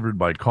being delivered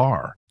by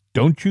car.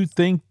 Don't you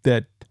think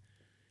that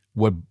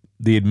what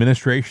the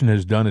administration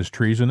has done is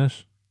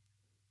treasonous?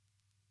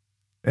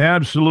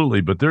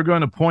 Absolutely, but they're going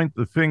to point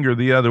the finger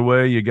the other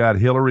way. You got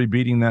Hillary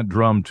beating that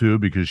drum, too,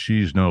 because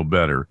she's no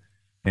better.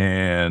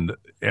 And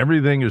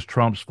everything is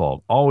Trump's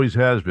fault. Always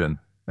has been.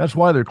 That's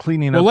why they're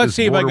cleaning up this border wall mess. Let's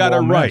see if I got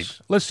it right.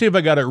 Let's see if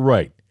I got it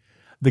right.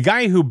 The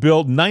guy who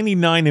built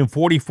 99 and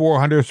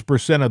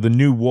 4400% of the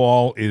new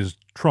wall is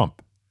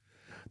Trump.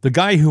 The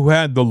guy who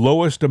had the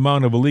lowest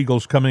amount of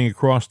illegals coming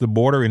across the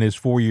border in his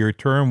 4-year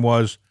term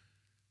was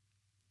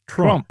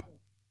Trump.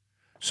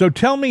 So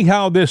tell me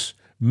how this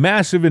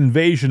massive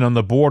invasion on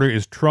the border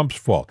is Trump's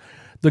fault.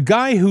 The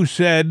guy who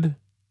said,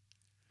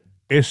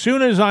 as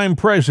soon as I'm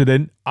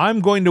president, I'm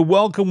going to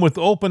welcome with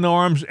open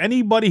arms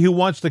anybody who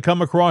wants to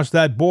come across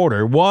that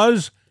border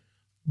was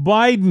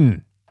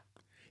Biden.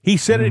 He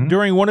said it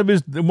during one of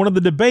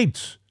the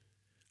debates.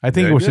 I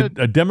think it was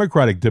a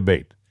Democratic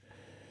debate.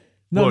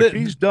 No, look,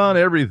 he's done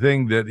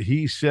everything that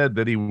he said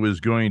that he was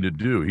going to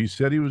do. He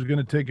said he was going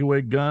to take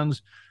away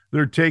guns.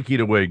 They're taking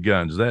away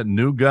guns. That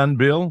new gun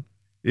bill,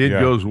 it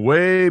goes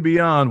way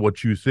beyond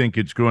what you think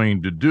it's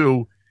going to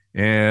do.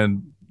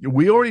 And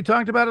we already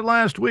talked about it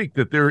last week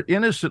that they're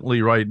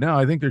innocently right now.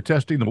 I think they're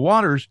testing the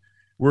waters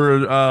where,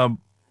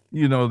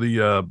 they're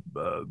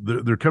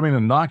coming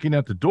and knocking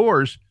at the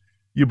doors.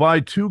 You buy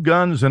 2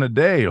 guns in a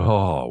day.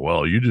 Oh,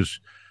 well, you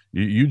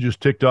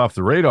just ticked off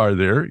the radar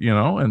there,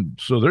 and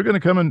so they're going to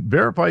come and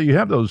verify you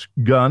have those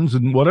guns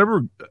and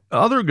whatever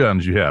other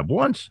guns you have.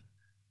 Once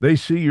they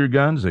see your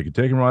guns, they can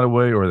take them right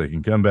away, or they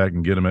can come back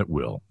and get them at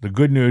will. The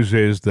good news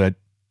is that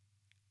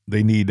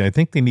I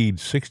think they need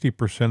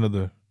 60% of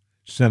the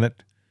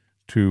Senate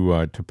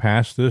to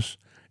pass this,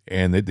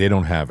 and they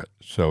don't have it.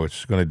 So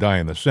it's going to die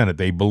in the Senate,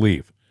 they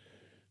believe.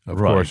 Of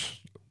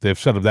course, they've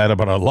said that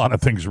about a lot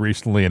of things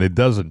recently, and it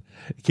doesn't.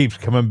 It keeps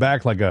coming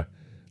back like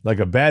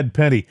a bad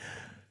penny.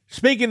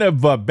 Speaking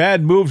of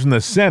bad moves in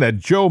the Senate,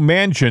 Joe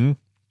Manchin,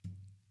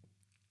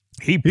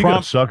 he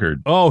got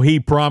suckered. Oh, he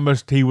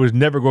promised he was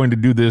never going to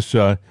do this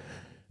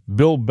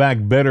Build Back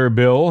Better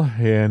bill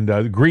and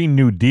the Green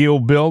New Deal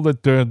bill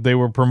that they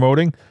were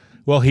promoting.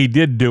 Well, he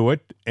did do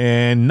it,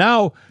 and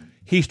now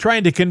he's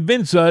trying to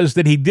convince us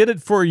that he did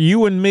it for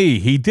you and me.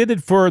 He did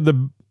it for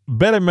the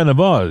betterment of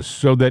us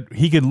so that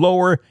he could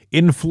lower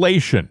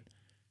inflation.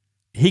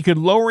 He could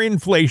lower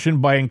inflation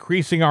by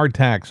increasing our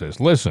taxes.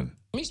 Listen.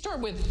 Let me start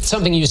with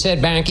something you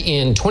said back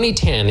in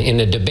 2010 in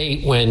a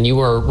debate when you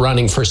were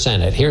running for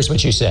Senate. Here's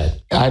what you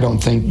said. I don't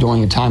think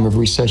during a time of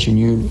recession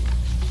you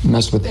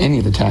mess with any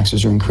of the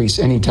taxes or increase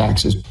any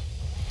taxes.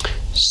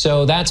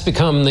 So that's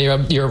become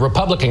your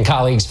Republican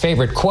colleague's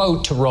favorite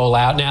quote to roll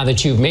out now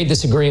that you've made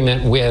this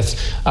agreement with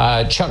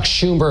Chuck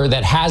Schumer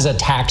that has a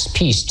tax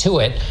piece to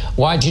it.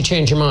 Why'd you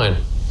change your mind?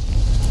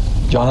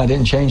 John, I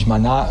didn't change my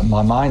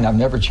mind. I've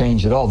never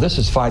changed at all. This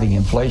is fighting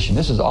inflation.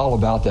 This is all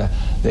about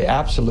the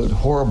absolute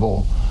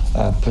horrible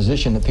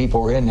position that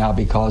people are in now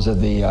because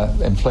of the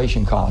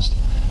inflation cost,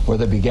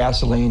 whether it be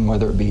gasoline,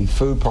 whether it be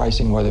food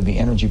pricing, whether it be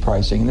energy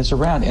pricing. And it's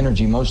around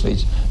energy mostly.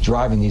 It's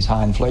driving these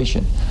high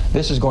inflation.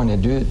 This is going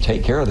to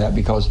take care of that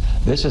because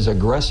this is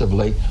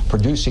aggressively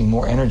producing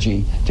more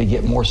energy to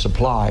get more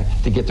supply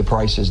to get the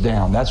prices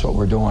down. That's what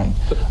we're doing.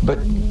 But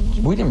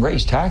we didn't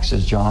raise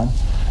taxes, John.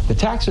 The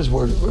taxes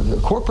were,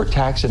 the corporate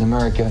tax in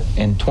America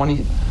in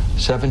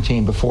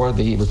 2017 before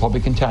the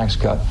Republican tax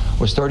cut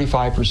was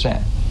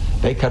 35%.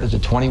 They cut it to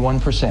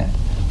 21%,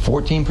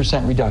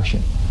 14%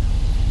 reduction.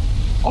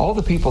 All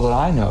the people that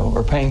I know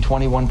are paying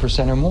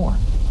 21% or more.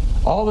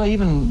 All the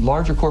even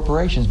larger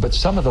corporations, but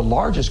some of the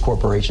largest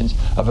corporations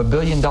of $1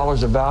 billion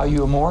of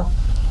value or more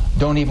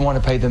don't even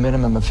want to pay the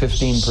minimum of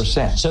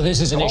 15%. So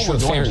this is an issue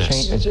of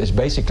fairness. It's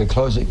basically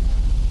closing.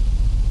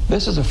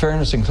 This is a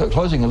fairness in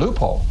closing a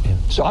loophole. Yeah.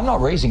 So I'm not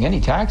raising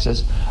any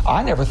taxes.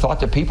 I never thought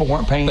that people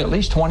weren't paying at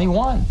least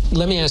 21.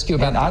 Let me ask you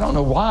about. And I don't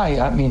know why.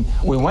 I mean,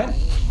 we went.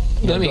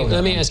 Let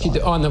me ask you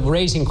on the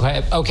raising.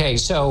 Okay,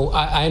 so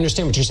I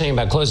understand what you're saying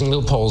about closing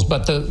loopholes,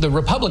 but the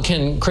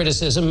Republican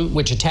criticism,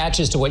 which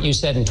attaches to what you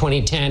said in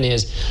 2010,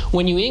 is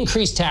when you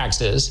increase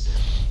taxes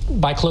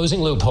by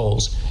closing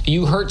loopholes,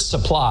 you hurt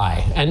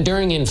supply, and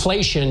during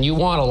inflation, you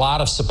want a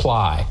lot of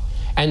supply.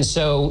 And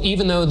so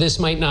even though this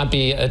might not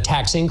be a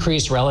tax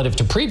increase relative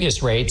to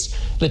previous rates,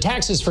 the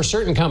taxes for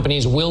certain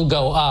companies will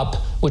go up,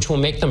 which will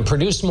make them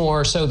produce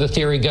more, so the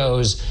theory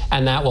goes,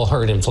 and that will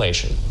hurt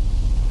inflation.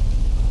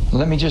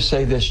 Let me just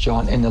say this,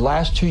 John. In the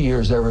last 2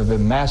 years, there have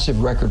been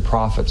massive record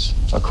profits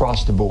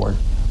across the board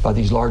by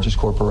these largest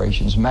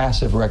corporations,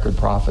 massive record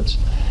profits.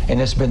 And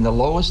it's been the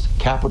lowest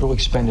capital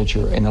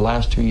expenditure in the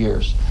last 2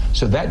 years.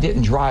 So that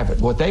didn't drive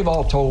it. What they've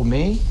all told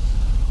me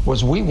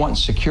was we want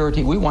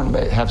security, we want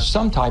to have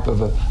some type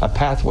of a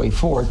pathway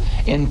forward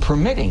in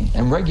permitting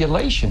and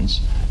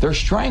regulations. They're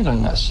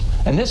strangling us.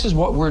 And this is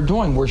what we're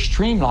doing. We're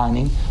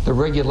streamlining the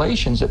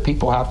regulations that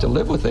people have to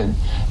live within.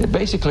 They're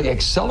basically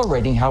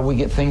accelerating how we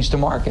get things to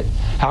market,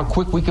 how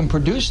quick we can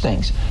produce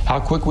things, how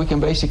quick we can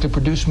basically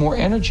produce more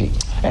energy,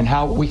 and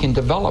how we can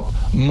develop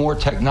more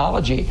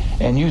technology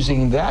and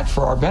using that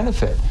for our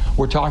benefit.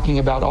 We're talking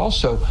about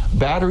also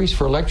batteries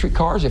for electric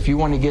cars. If you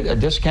want to get a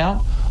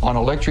discount on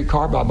an electric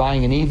car by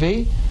buying an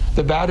EV,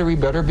 the battery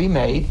better be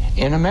made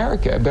in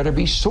America. It better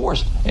be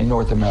sourced in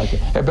North America.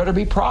 It better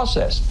be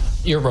processed.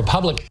 Your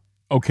Republican.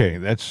 Okay,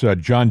 that's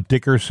John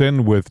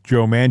Dickerson with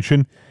Joe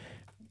Manchin.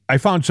 I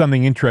found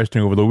something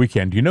interesting over the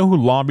weekend. Do you know who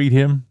lobbied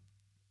him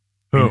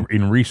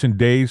in recent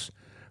days?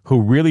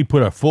 Who really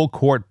put a full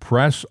court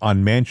press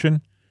on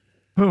Manchin?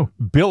 Who?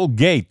 Bill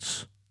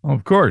Gates.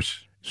 Of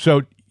course.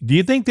 So do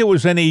you think there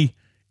was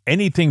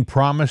anything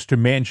promised to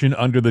Manchin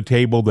under the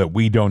table that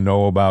we don't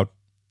know about?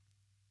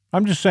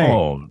 I'm just saying.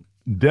 Oh,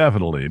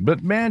 Definitely.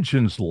 But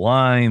Manchin's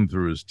lying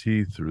through his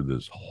teeth through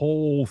this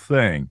whole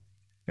thing.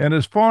 And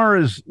as far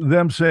as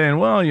them saying,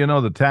 well,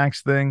 the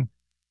tax thing,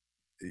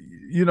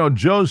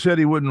 Joe said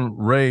he wouldn't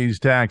raise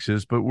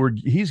taxes, but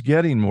he's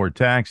getting more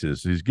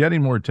taxes. He's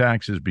getting more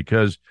taxes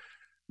because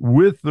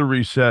with the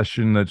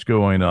recession that's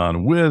going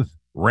on, with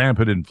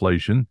rampant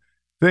inflation,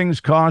 things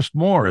cost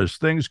more. As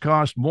things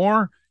cost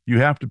more, you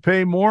have to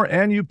pay more,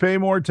 and you pay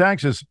more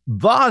taxes.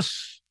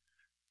 Thus,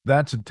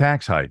 that's a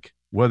tax hike,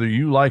 whether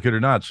you like it or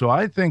not. So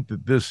I think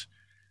that this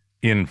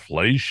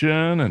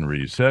inflation and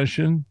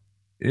recession,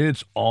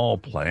 it's all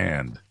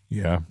planned.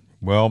 Yeah.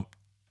 Well,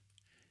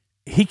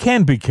 he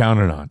can be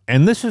counted on.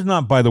 And this is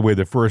not, by the way,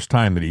 the first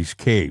time that he's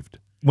caved.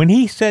 When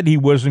he said he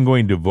wasn't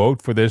going to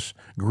vote for this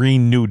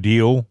Green New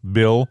Deal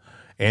bill,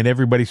 and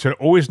everybody said,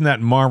 "Oh, isn't that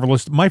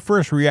marvelous?" My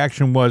first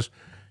reaction was,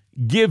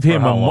 give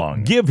him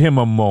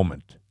a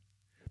moment,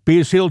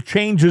 because he'll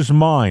change his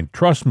mind.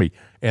 Trust me,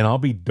 and I'll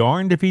be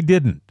darned if he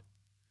didn't.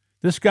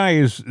 This guy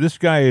is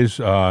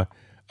an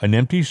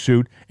empty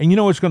suit, and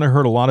it's going to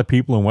hurt a lot of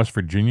people in West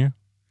Virginia.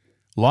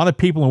 A lot of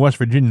people in West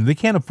Virginia, they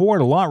can't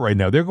afford a lot right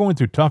now. They're going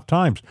through tough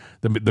times.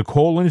 The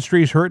coal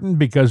industry is hurting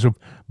because of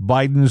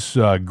Biden's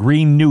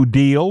Green New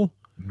Deal.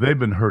 They've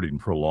been hurting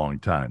for a long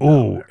time.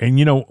 Oh, and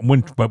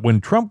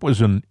when Trump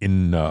was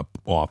in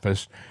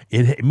office,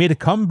 it made a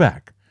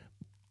comeback.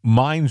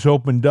 Mines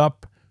opened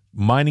up.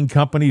 Mining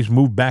companies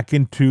moved back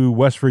into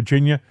West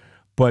Virginia.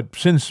 But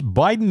since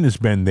Biden has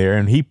been there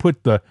and he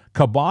put the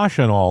kibosh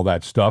on all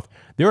that stuff,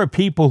 there are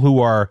people who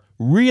are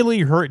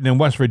really hurting in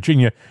West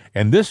Virginia.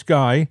 And this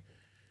guy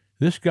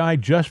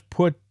just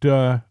put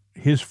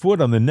his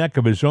foot on the neck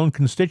of his own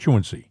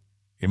constituency,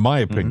 in my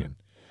opinion.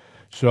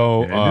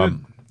 So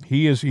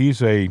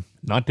he's a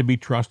not to be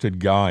trusted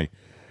guy.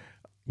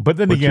 But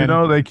then again,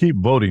 they keep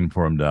voting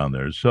for him down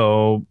there.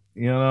 So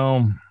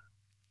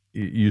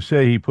you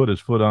say he put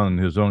his foot on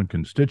his own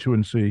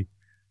constituency,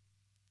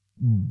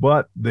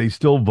 but they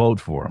still vote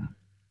for him.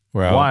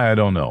 Well, why, I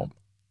don't know.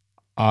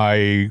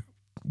 I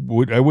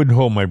wouldn't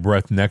hold my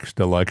breath next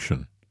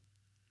election,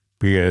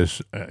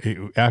 because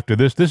after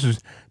this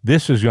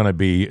is going to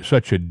be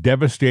such a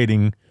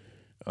devastating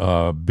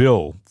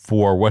bill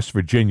for West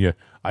Virginia.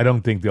 I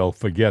don't think they'll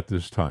forget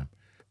this time.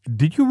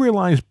 Did you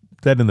realize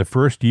that in the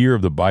first year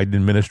of the Biden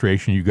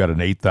administration, you got an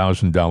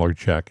 $8,000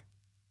 check?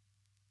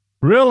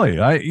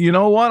 Really? You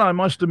know what? I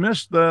must have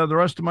missed the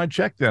rest of my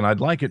check then. I'd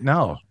like it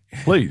now,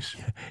 please.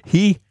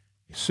 He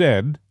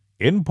said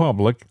in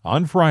public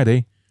on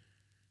Friday,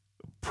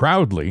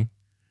 proudly,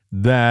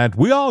 that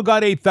we all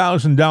got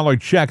 $8,000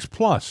 checks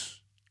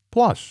plus,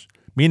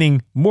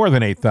 meaning more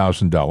than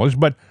 $8,000,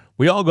 but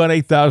we all got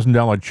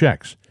 $8,000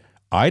 checks.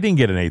 I didn't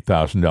get an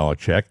 $8,000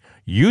 check.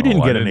 You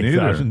didn't get an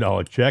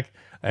 $8,000 check,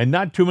 and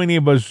not too many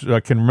of us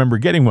can remember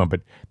getting one,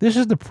 but this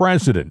is the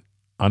president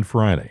on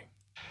Friday.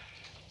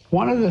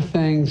 One of the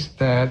things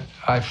that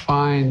I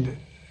find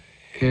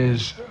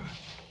is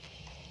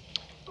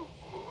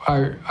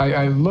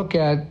I look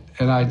at,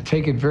 and I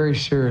take it very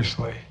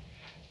seriously,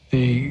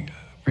 the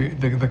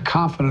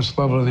confidence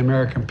level of the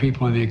American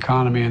people in the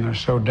economy, and they're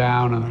so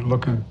down, and they're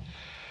looking.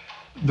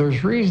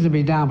 There's reason to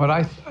be down, but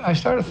I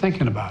started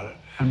thinking about it,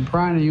 and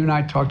Brian, you and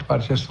I talked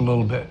about it just a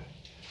little bit.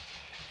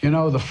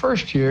 The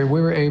first year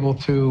we were able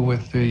to,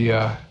 with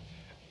the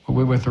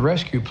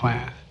rescue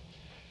plan,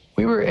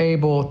 we were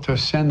able to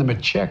send them a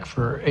check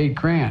for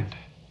 $8,000.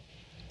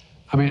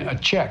 I mean, a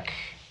check.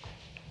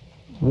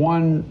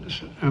 One,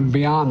 and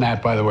beyond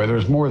that, by the way,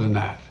 there's more than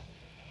that.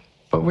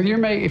 But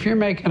if you're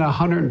making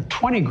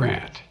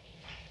 $120,000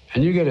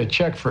 and you get a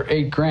check for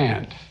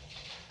 $8,000,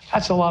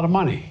 that's a lot of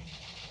money.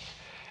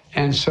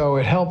 And so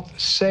it helped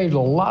save a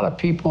lot of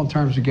people in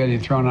terms of getting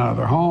thrown out of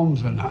their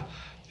homes and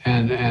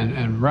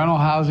rental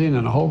housing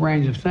and a whole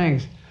range of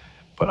things.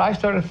 But I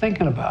started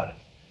thinking about it,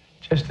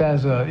 just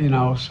as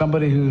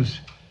somebody who's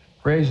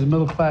raised a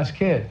middle-class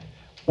kid.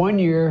 One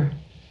year,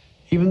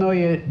 even though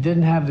you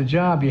didn't have the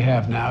job you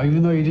have now,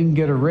 even though you didn't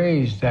get a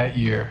raise that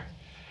year,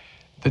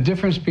 the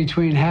difference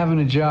between having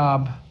a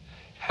job,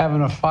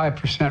 having a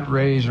 5%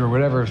 raise or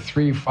whatever,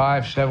 3,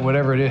 5, 7,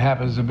 whatever it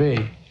happens to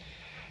be,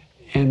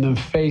 in the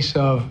face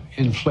of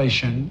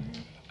inflation,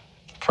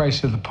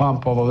 price of the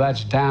pump, although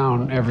that's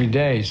down every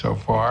day so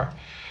far,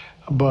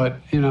 but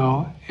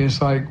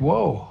it's like,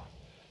 whoa,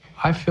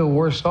 I feel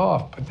worse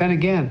off. But then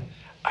again,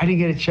 I didn't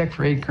get a check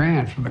for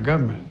 $8,000 from the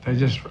government. They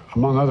just,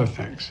 among other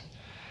things.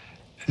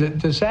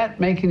 Does that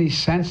make any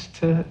sense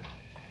to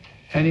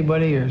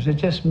anybody, or is it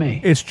just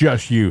me? It's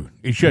just you.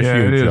 It's just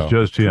you, it Joe. is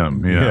just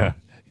him. Yeah,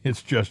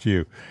 it's just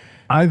you.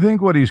 I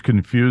think what he's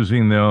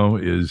confusing, though,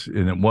 is,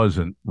 and it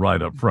wasn't right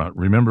up front.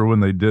 Remember when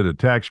they did a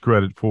tax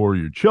credit for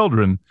your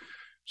children?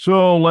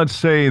 So let's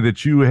say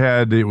that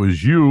it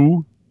was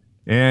you,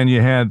 and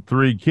you had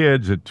 3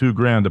 kids at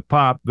 $2,000 a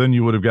pop, then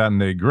you would have gotten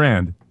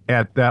 $8,000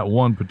 at that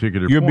one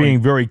particular point. You're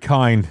being very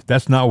kind.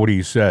 That's not what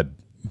he said.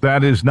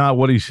 That is not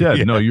what he said.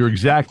 Yeah. No, you're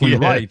exactly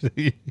right.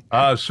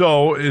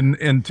 So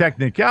in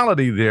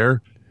technicality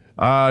there,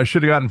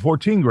 should have gotten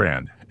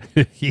 $14,000.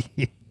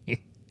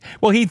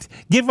 Well, he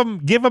give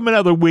him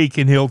another week,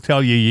 and he'll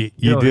tell you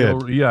you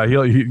did.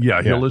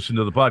 He'll listen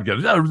to the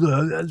podcast.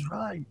 That's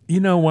right. You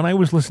know, when I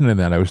was listening to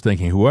that, I was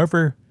thinking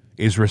whoever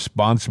is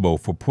responsible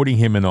for putting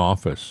him in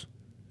office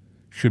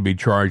should be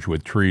charged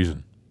with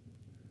treason.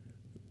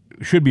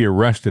 Should be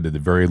arrested at the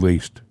very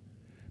least,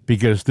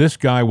 because this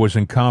guy was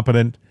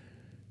incompetent.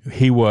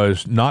 He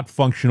was not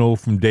functional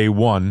from day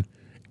one,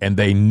 and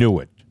they knew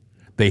it.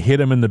 They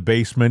hid him in the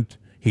basement.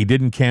 He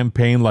didn't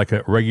campaign like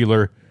a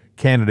regular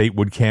candidate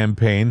would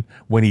campaign.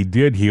 When he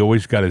did, he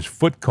always got his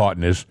foot caught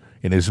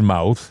in his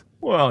mouth.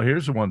 Well,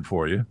 here's the one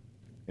for you.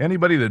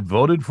 Anybody that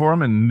voted for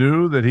him and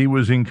knew that he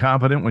was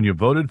incompetent when you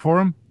voted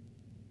for him,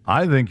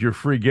 I think you're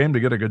free game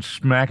to get a good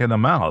smack in the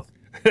mouth.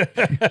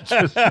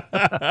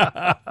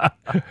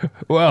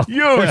 Well,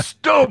 you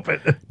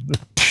stupid.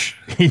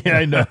 Yeah,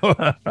 I know.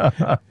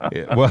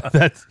 Well,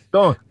 that's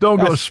don't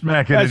go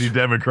smacking any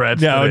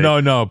Democrats. No,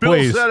 today. Bill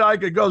please. said I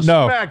could go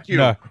smack you.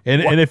 No.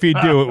 And if you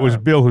do, it was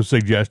Bill who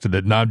suggested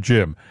it, not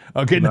Jim.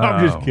 Okay, no,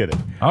 I'm just kidding.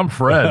 I'm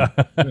Fred.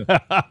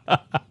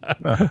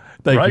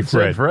 Thank you,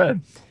 Fred.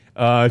 Fred.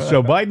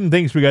 So Biden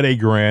thinks we got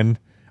 $8,000.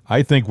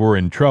 I think we're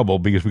in trouble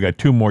because we got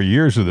 2 more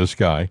years of this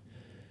guy.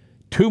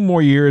 2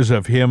 more years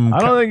of him. I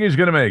don't think he's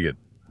going to make it.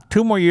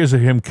 2 more years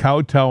of him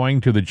kowtowing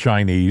to the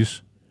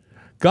Chinese.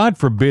 God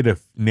forbid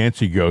if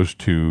Nancy goes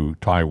to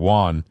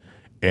Taiwan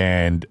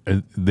and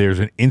there's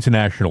an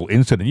international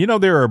incident. You know,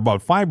 there are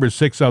about 5 or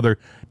 6 other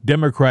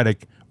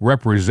Democratic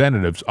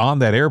representatives on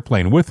that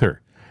airplane with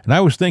her. And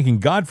I was thinking,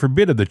 God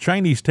forbid if the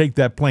Chinese take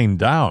that plane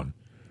down,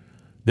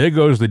 there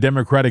goes the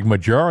Democratic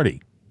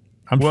majority.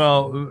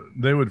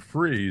 They would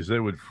freeze.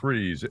 They would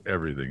freeze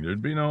everything.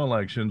 There'd be no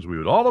elections. We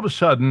would all of a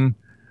sudden,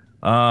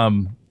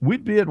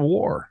 we'd be at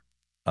war.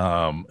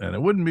 And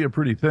it wouldn't be a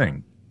pretty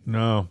thing.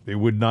 No, it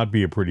would not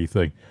be a pretty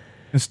thing.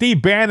 And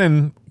Steve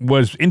Bannon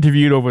was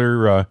interviewed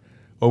over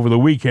the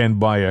weekend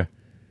by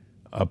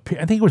I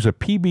think it was a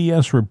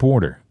PBS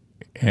reporter,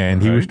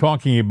 and he was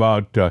talking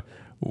about the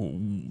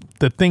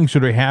things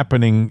that are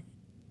happening.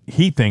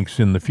 He thinks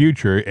in the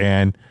future,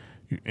 and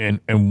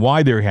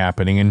why they're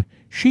happening. And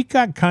she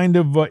got kind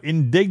of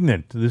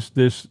indignant.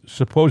 This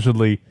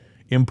supposedly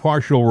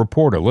impartial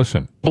reporter.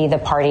 Listen. Be the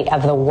party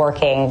of the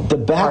working. The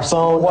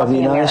backbone of the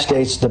United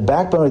States, the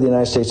backbone of the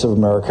United States of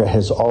America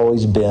has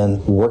always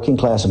been working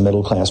class and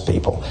middle class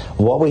people.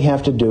 What we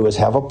have to do is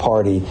have a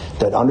party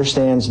that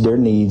understands their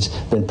needs,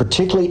 that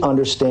particularly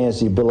understands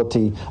the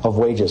ability of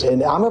wages.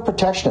 And I'm a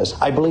protectionist.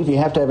 I believe you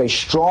have to have a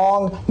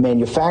strong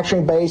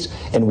manufacturing base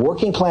and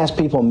working class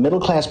people,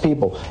 middle class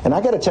people. And I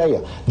got to tell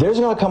you, there's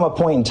going to come a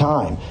point in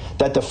time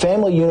that the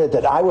family unit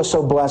that I was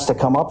so blessed to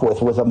come up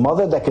with a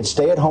mother that could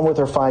stay at home with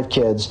her 5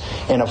 kids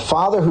and a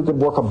father who could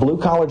work a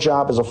blue-collar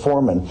job as a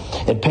foreman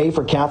and pay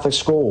for Catholic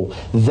school.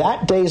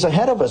 That day is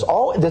ahead of us.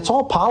 That's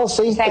all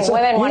policy. Saying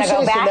women want to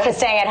go back to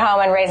staying at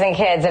home and raising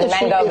kids, and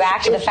men go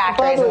back to the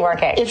factories and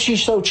working. If she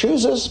so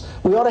chooses,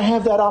 we ought to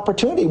have that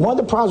opportunity. One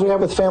of the problems we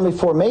have with family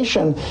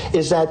formation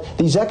is that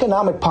these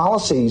economic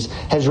policies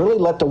has really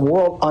let the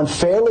world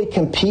unfairly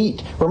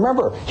compete.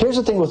 Remember, here's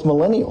the thing with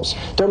millennials.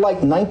 They're like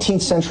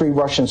 19th century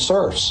Russian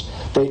serfs.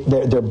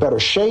 They're better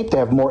shaped, they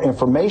have more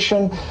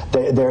information,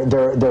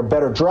 they're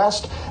better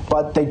dressed,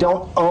 but they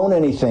don't own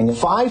anything.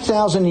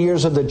 5,000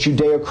 years of the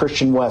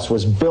Judeo-Christian West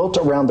was built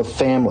around the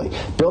family,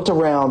 built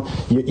around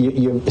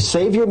you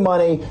save your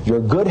money, you're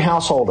a good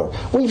householder.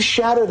 We've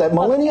shattered that.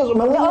 Millennials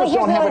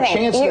don't have a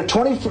chance. They're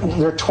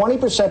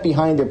 20%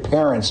 behind their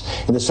parents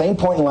in the same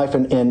point in life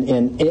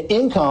in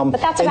income.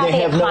 But that's about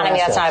the economy.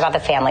 That's not about the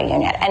family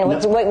unit. And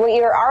what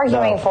you're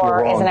arguing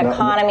for is an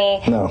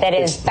economy that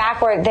is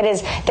backward, that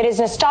is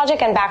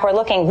nostalgic and backward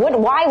looking.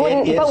 Why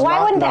wouldn't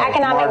the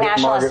economic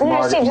nationalists?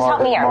 Steve, just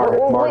help me here.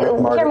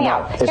 Hear me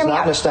out. It's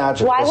not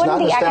nostalgic. Why wouldn't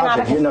the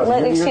economic?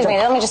 Excuse me.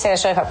 Let me just say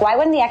this really quick. Why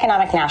wouldn't the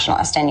economic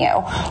nationalist in you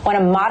want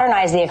to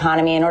modernize the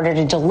economy in order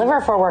to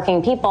deliver for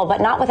working people,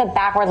 but not with a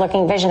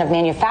backward-looking vision of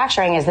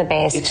manufacturing as the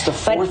base,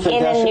 but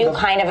in a new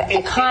kind of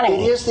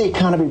economy? It is the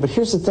economy, but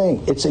here's the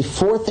thing: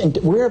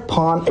 we're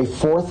upon a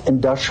 4th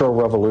industrial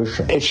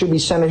revolution. It should be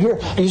centered here.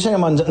 You're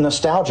saying I'm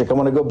nostalgic. I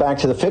want to go back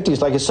to the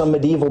 50s, like it's some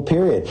medieval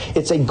period.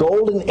 It's a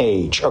golden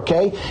age,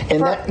 okay?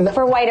 And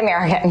for white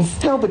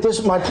Americans. No, but this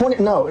is my point.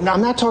 No,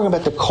 I'm not talking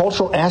about the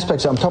cultural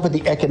aspects. I'm talking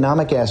about the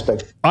economic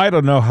aspects. I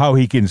don't know how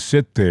he can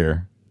sit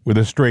there with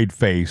a straight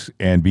face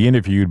and be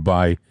interviewed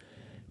by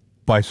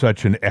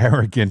such an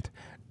arrogant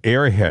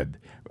airhead.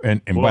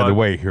 And by the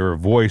way, her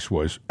voice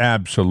was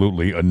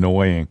absolutely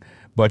annoying.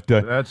 But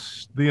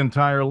that's the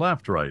entire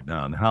left right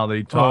now, and how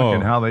they talk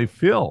and how they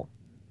feel.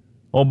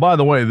 Oh, by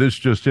the way, this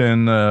just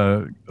in,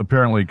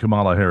 apparently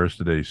Kamala Harris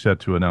today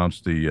set to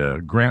announce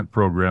the grant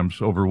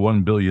programs over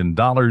 $1 billion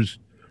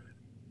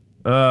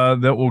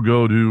that will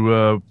go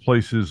to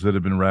places that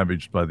have been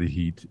ravaged by the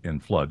heat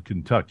and flood.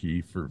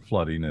 Kentucky for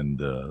flooding and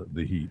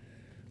the heat.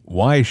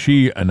 Why is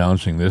she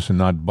announcing this and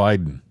not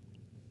Biden?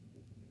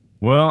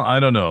 Well, I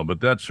don't know, but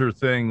that's her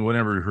thing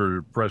whenever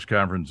her press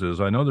conference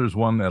is. I know there's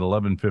one at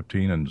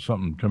 11:15 and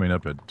something coming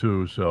up at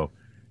 2, so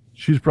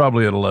She's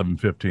probably at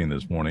 11:15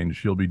 this morning.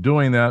 She'll be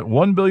doing that.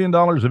 $1 billion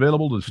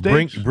available to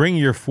states. Bring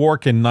your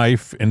fork and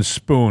knife and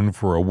spoon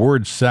for a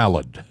word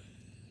salad.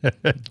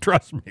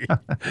 Trust me.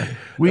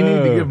 We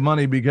need to give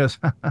money because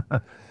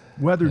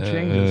weather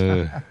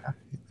changes.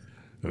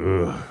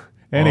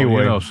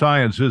 Anyway,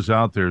 science is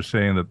out there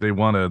saying that they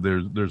want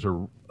to. There's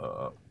a,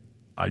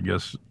 I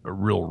guess, a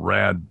real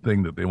rad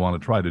thing that they want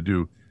to try to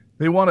do.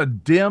 They want to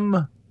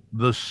dim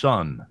the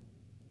sun.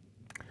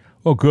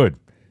 Oh, good.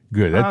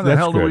 How the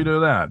hell do we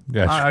do that?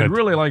 I'd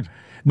really like.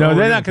 No,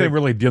 they're not going to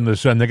really dim the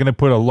sun. They're going to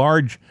put a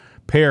large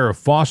pair of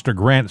Foster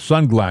Grant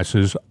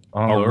sunglasses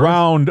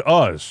around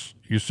us.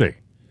 You see,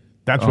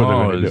 that's what they're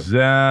going to do. Is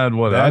that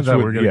what? I thought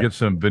we were going to get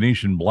some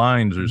Venetian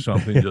blinds or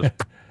something. Just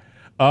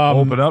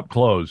open up,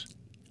 close.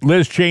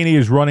 Liz Cheney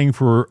is running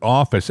for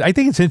office. I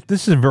think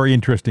this is a very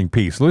interesting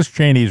piece. Liz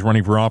Cheney is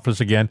running for office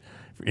again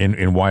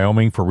in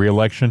Wyoming for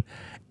re-election,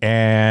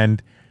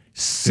 and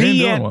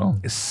CNN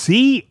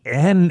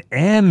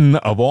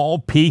of all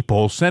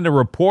people sent a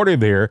reporter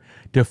there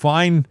to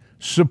find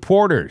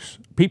supporters,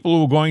 people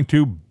who are going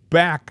to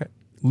back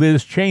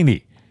Liz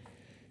Cheney.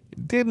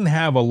 Didn't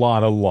have a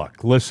lot of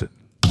luck. Listen.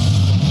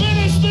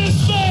 Finish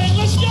this thing.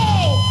 Let's go.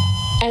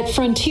 At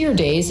Frontier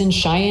Days in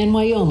Cheyenne,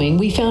 Wyoming,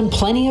 we found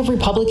plenty of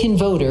Republican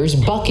voters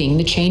bucking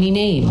the Cheney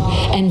name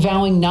and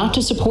vowing not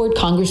to support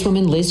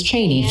Congresswoman Liz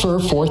Cheney for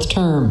a fourth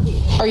term.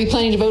 Are you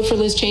planning to vote for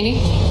Liz Cheney?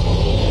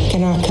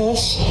 Can I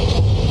cuss?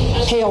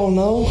 Hell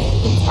no.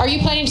 Are you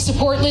planning to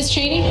support Liz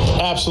Cheney?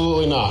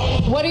 Absolutely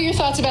not. What are your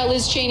thoughts about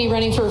Liz Cheney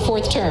running for a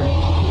fourth term?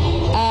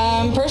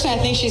 Personally,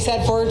 I think she's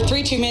had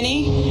three too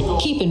many.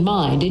 Keep in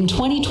mind, in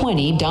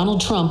 2020,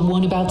 Donald Trump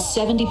won about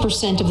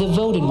 70% of the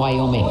vote in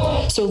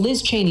Wyoming. So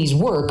Liz Cheney's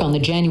work on the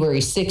January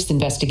 6th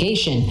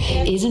investigation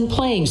isn't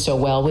playing so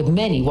well with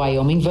many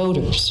Wyoming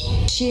voters.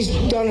 She's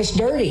done us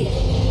dirty.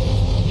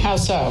 How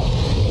so?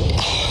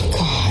 Oh,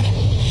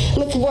 God.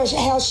 Look at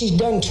how she's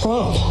done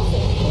Trump.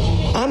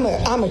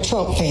 I'm a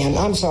Trump fan.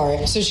 I'm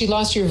sorry. So she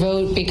lost your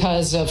vote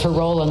because of her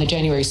role on the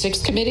January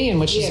 6th committee and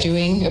what she's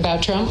doing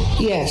about Trump?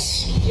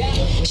 Yes.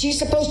 She's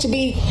supposed to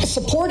be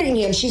supporting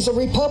him. She's a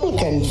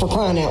Republican, for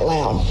crying out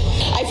loud.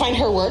 I find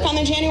her work on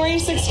the January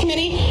 6th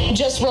committee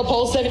just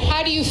repulsive.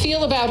 How do you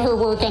feel about her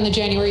work on the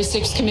January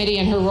 6th committee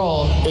and her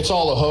role? It's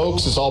all a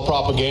hoax. It's all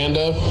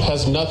propaganda.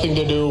 Has nothing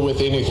to do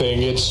with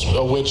anything. It's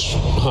a witch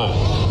hunt.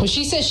 Well,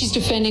 she says she's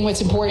defending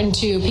what's important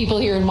to people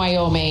here in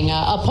Wyoming,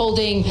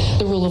 upholding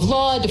the rule of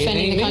law,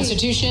 defending the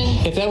Constitution.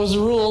 If that was the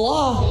rule of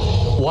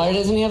law, why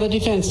doesn't he have a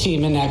defense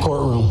team in that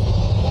courtroom?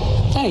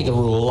 That ain't the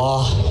rule of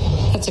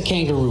law. That's a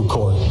kangaroo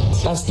court.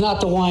 That's not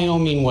the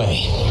Wyoming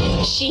way.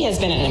 She has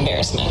been an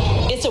embarrassment.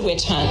 It's a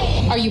witch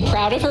hunt. Are you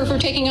proud of her for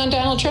taking on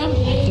Donald Trump?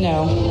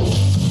 No.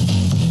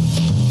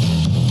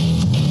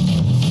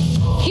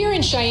 Here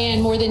in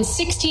Cheyenne, more than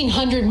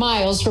 1,600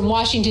 miles from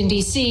Washington,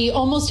 D.C.,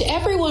 almost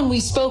everyone we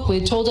spoke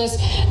with told us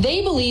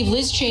they believe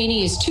Liz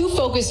Cheney is too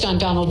focused on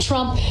Donald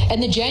Trump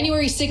and the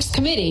January 6th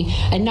committee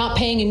and not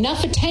paying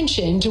enough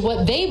attention to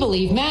what they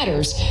believe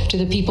matters to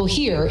the people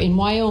here in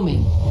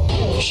Wyoming.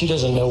 She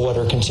doesn't know what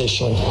her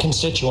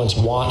constituents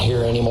want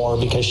here anymore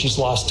because she's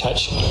lost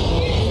touch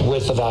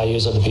with the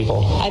values of the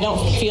people. I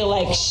don't feel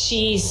like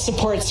she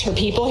supports her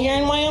people here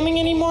in Wyoming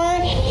anymore.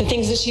 The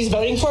things that she's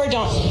voting for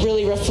don't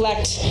really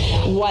reflect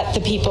what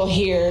the people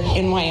here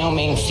in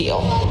Wyoming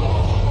feel.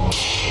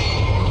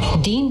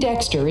 Dean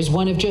Dexter is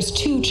one of just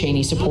 2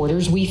 Cheney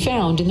supporters we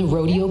found in the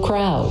rodeo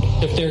crowd.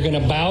 If they're going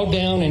to bow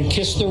down and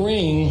kiss the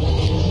ring,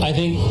 I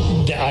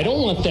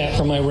don't want that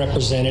for my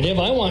representative.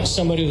 I want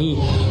somebody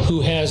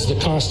who has the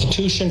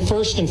Constitution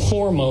first and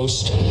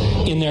foremost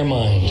in their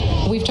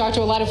mind. We've talked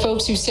to a lot of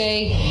folks who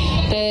say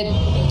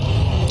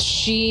that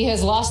she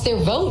has lost their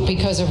vote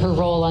because of her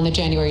role on the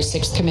January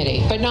 6th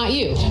committee, but not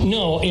you.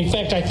 No, in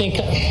fact, I think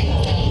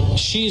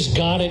she's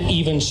got it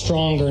even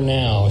stronger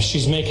now.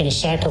 She's making a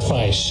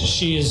sacrifice.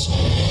 She's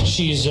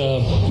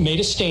made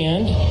a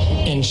stand,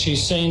 and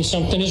she's saying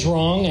something is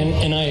wrong,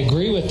 and I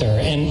agree with her.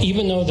 And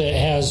even though that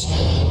has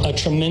a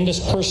tremendous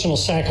personal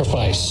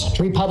sacrifice.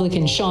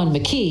 Republican Sean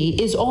McKee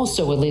is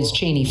also a Liz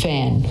Cheney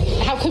fan.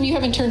 How come you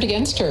haven't turned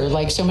against her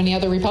like so many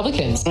other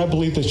Republicans? I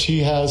believe that she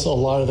has a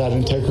lot of that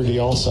integrity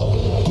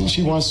also.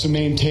 She wants to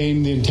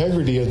maintain the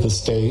integrity of the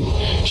state.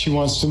 She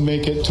wants to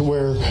make it to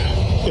where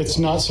it's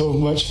not so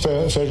much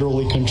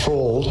federally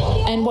controlled.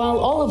 And while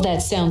all of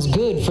that sounds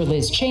good for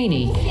Liz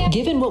Cheney,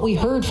 given what we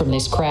heard from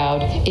this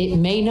crowd, it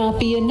may not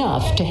be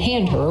enough to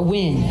hand her a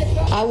win.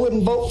 I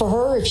wouldn't vote for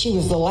her if she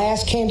was the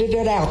last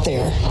candidate out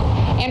there.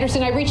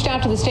 Anderson, I reached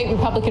out to the state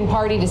Republican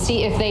Party to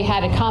see if they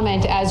had a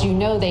comment. As you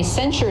know, they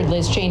censured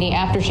Liz Cheney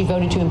after she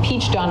voted to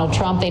impeach Donald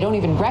Trump. They don't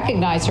even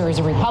recognize her as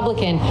a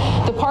Republican.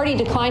 The party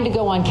declined to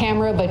go on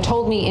camera, but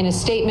told me in a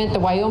statement the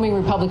Wyoming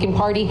Republican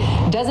Party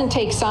doesn't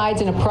take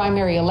sides in a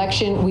primary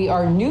election. We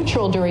are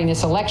neutral during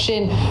this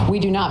election. We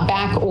do not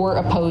back or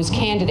oppose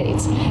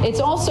candidates. It's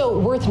also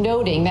worth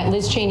noting that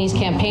Liz Cheney's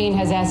campaign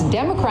has asked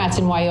Democrats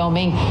in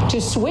Wyoming to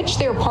switch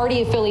their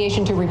party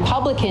affiliation to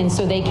Republican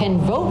so they can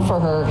vote for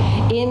her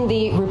in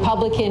the the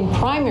Republican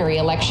primary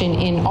election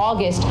in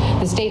August.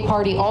 The state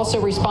party also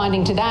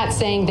responding to that,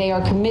 saying they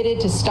are committed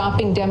to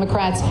stopping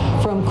Democrats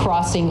from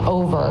crossing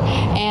over.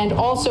 And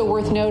also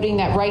worth noting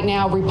that right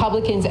now,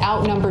 Republicans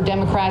outnumber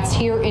Democrats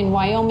here in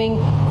Wyoming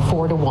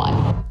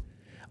 4-1.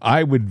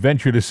 I would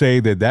venture to say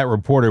that that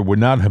reporter would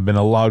not have been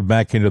allowed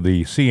back into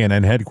the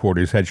CNN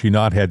headquarters had she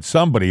not had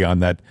somebody on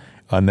that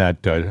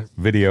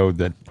video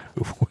that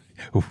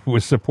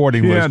was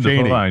supporting Liz Cheney. She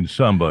had to find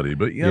somebody,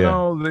 but you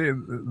know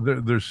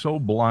they're so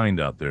blind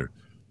out there.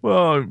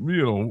 Well,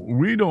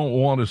 we don't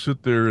want to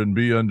sit there and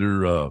be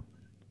under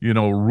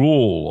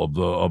rule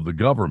of the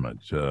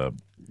government.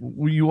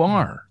 You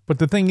are. But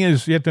the thing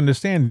is, you have to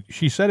understand.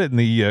 She said it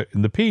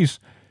in the piece.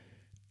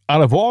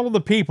 Out of all of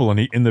the people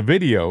in the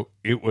video,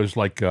 it was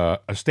like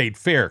a state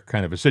fair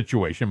kind of a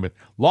situation, but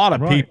a lot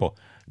of people.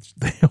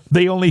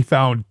 They only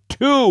found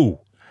two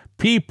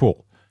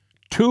people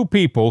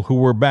who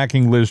were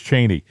backing Liz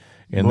Cheney.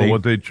 And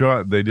what they did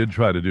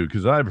try to do,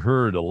 because I've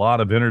heard a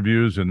lot of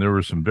interviews, and there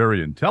were some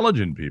very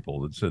intelligent people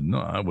that said, no,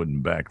 I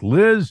wouldn't back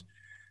Liz.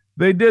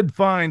 They did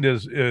find,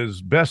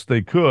 as best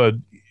they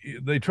could,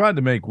 they tried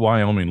to make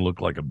Wyoming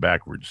look like a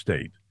backward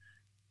state.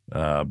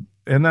 And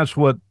that's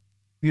what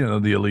the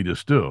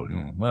elitists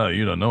do. Well,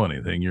 you don't know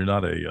anything. You're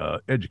not a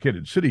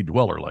educated city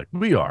dweller like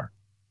we are,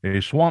 a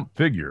swamp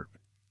figure.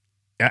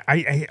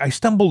 I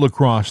stumbled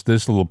across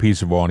this little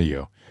piece of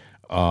audio,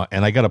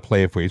 and I got to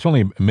play it for you. It's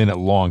only a minute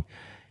long.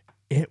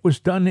 It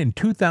was done in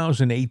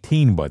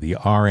 2018 by the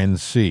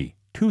RNC.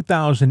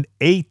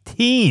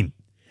 2018.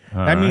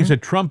 That means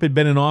that Trump had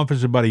been in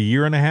office about a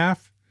year and a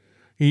half.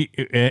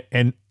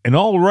 And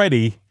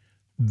already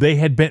there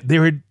had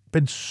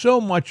been so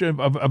much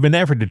of an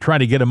effort to try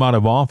to get him out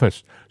of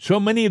office. So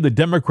many of the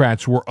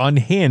Democrats were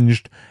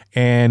unhinged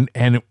and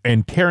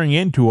tearing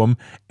into him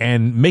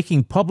and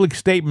making public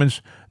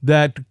statements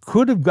that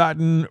could have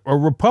gotten a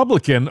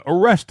Republican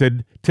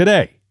arrested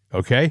today,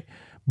 okay?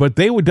 But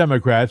they were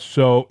Democrats,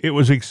 so it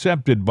was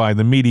accepted by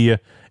the media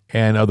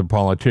and other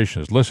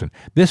politicians. Listen,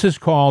 this is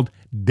called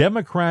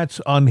Democrats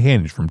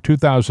Unhinged from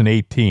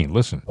 2018.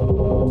 Listen.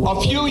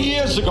 A few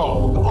years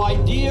ago,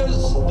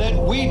 ideas that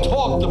we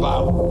talked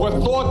about were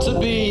thought to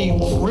be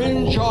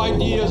fringe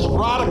ideas,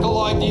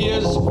 radical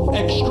ideas,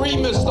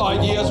 extremist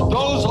ideas.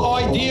 Those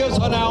ideas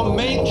are now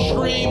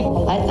mainstream.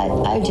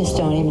 I just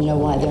don't even know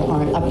why there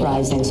aren't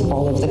uprisings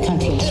all over the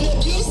country. And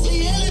if you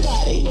see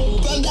anybody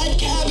from that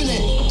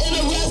cabinet in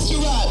a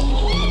restaurant,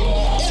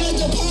 in a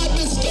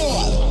department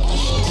store,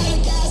 at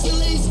a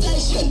gasoline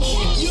station,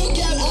 you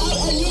get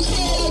out and you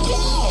create a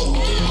crowd.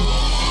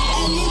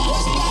 And you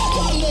push back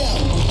on them.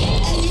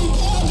 And you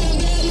tell them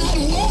they're not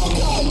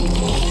welcome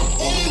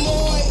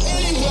anymore,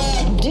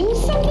 anywhere. Do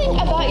something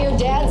about your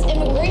dad's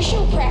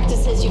immigration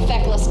practices, you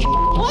feckless.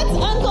 What's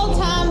Uncle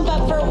Tom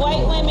but for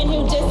white women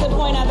who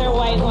disappoint other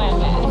white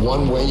women?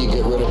 One way you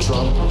get rid of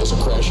Trump is a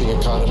crashing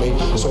economy,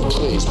 so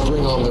please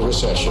bring on the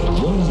recession.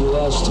 When was the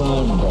last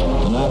time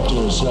an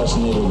actor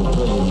assassinated the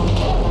president?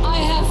 I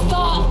have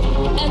thought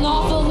an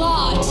awful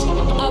lot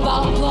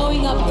about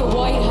blowing up the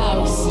White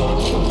House.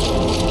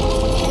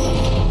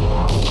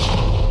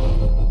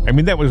 I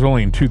mean, that was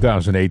only in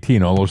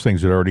 2018. All those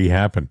things had already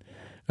happened.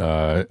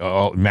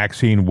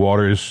 Maxine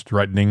Waters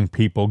threatening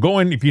people.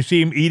 If you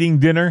see him eating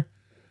dinner,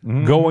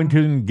 go into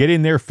and get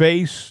in their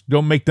face.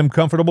 Don't make them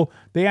comfortable.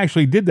 They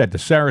actually did that to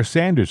Sarah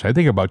Sanders, I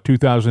think about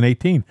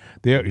 2018.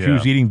 She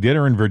was eating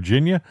dinner in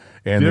Virginia.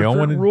 And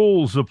different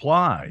rules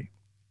apply.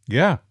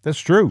 Yeah, that's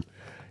true.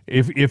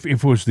 If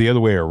it was the other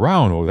way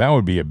around, that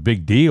would be a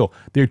big deal.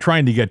 They're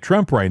trying to get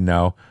Trump right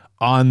now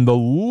on the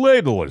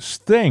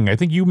littlest thing. I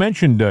think you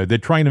mentioned they're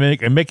trying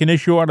to make an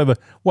issue out of the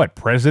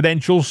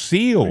presidential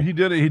seal. He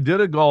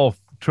did a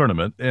golf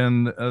tournament,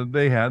 and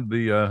they had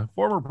the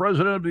former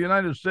president of the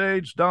United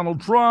States,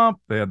 Donald Trump.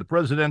 They had the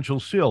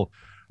presidential seal.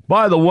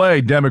 By the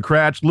way,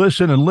 Democrats,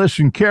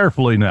 listen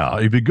carefully now.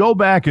 If you go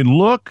back and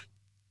look,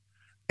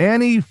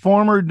 any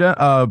former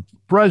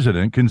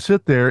president can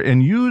sit there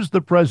and use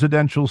the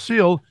presidential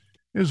seal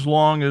as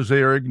long as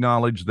they are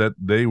acknowledged that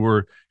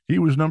he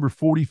was number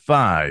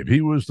 45.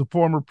 He was the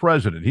former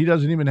president. He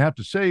doesn't even have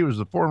to say he was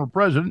the former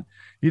president.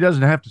 He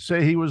doesn't have to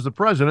say he was the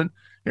president.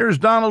 Here's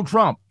Donald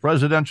Trump,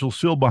 presidential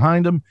seal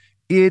behind him.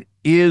 It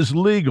is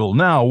legal.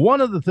 Now, one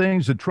of the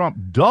things that Trump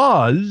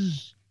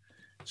does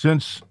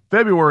since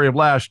February of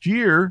last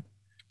year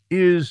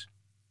is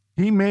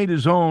he made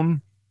his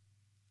own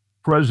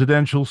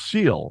presidential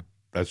seal.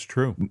 That's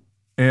true.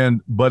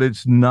 But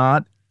it's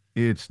not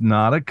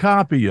a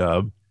copy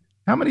of.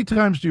 How many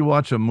times do you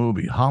watch a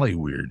movie,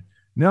 Hollywood?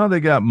 Now they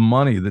got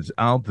money that's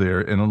out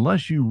there, and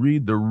unless you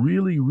read the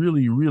really,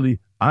 really, really,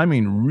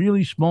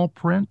 really small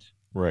print,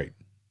 right?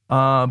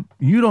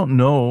 You don't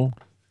know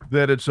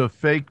that it's a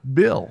fake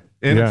bill,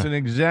 and it's an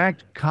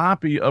exact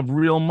copy of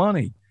real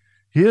money.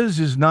 His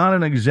is not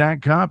an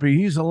exact copy.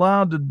 He's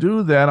allowed to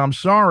do that. I'm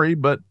sorry,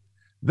 but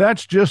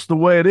that's just the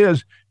way it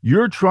is.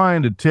 You're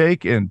trying to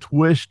take and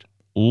twist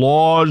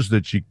laws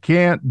that you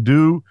can't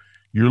do.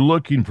 You're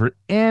looking for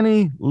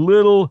any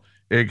little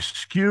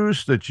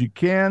excuse that you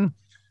can.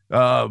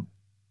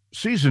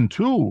 Season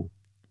 2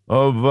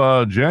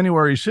 of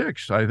January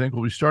 6th. I think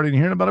we'll be starting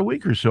here in about a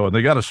week or so, and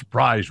they got a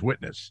surprise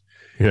witness.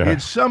 Yeah.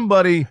 It's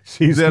somebody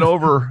Season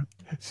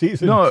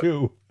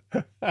 2.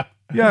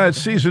 Yeah, it's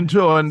season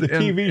 2, and it's a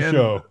TV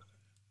show.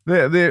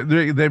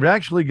 They've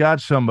actually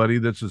got somebody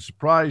that's a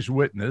surprise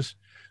witness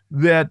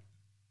that,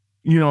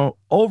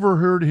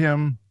 overheard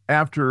him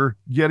after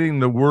getting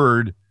the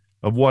word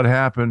of what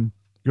happened,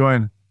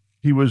 going,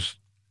 he was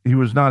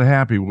not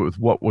happy with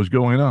what was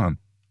going on.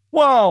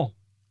 Well,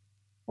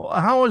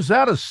 how is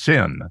that a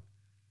sin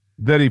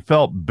that he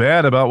felt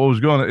bad about what was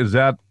going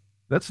on?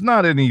 That's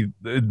not any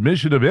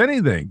admission of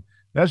anything.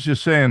 That's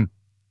just saying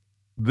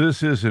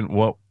this isn't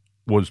what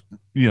was,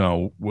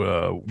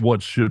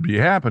 what should be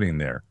happening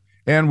there.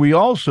 And we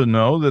also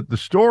know that the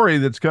story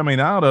that's coming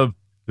out of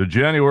the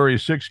January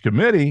 6th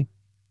committee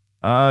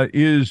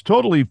is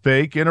totally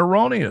fake and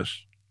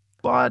erroneous.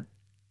 But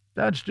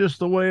that's just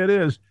the way it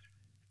is.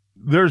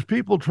 There's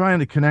people trying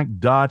to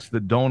connect dots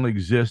that don't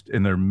exist,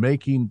 and they're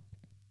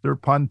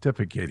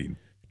pontificating.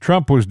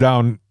 Trump was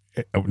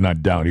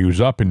he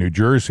was up in New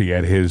Jersey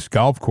at his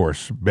golf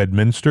course,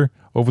 Bedminster,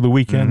 over the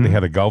weekend. Mm-hmm. They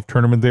had a golf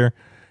tournament there.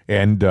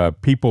 And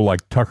people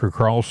like Tucker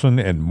Carlson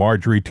and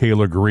Marjorie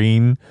Taylor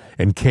Greene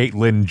and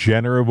Caitlyn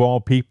Jenner, of all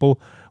people,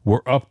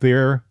 were up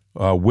there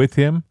with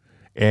him.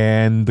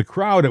 And the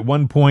crowd at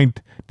one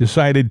point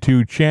decided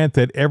to chant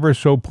that ever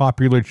so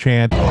popular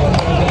chant.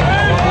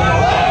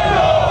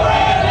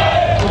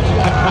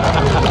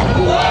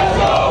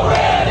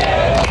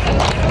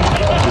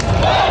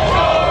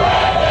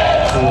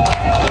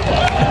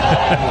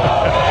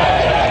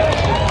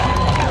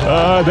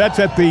 That's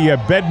at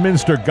the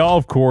Bedminster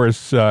Golf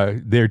Course.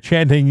 They're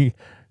chanting,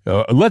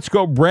 "Let's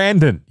go,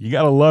 Brandon." You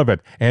got to love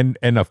it. And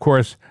of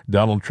course,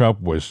 Donald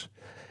Trump was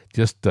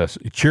just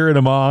cheering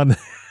him on,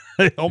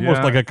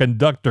 almost like a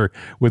conductor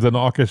with an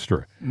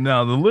orchestra.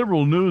 Now, the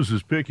liberal news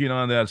is picking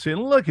on that, saying,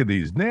 look at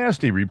these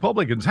nasty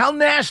Republicans. How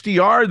nasty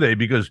are they?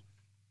 Because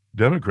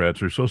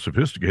Democrats are so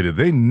sophisticated.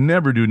 They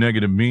never do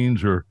negative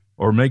means or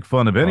make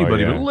fun of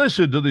anybody. But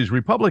listen to these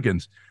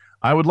Republicans.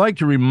 I would like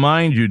to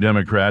remind you,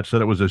 Democrats,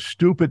 that it was a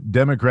stupid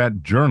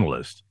Democrat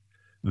journalist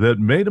that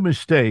made a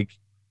mistake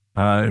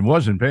and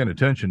wasn't paying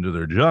attention to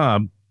their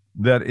job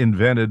that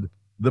invented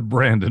the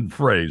Brandon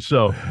phrase.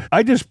 So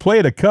I just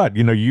played a cut.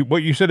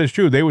 What you said is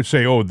true. They would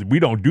say, "Oh, we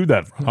don't do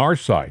that on our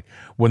side.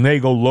 When they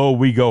go low,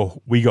 we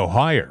go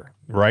higher."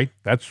 Right?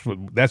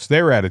 That's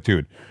their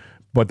attitude.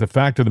 But the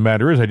fact of the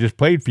matter is, I just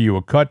played for you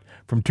a cut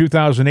from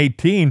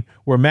 2018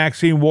 where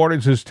Maxine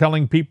Waters is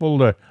telling people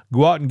to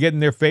go out and get in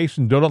their face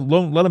and don't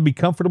let them be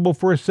comfortable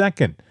for a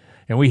second.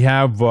 And we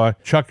have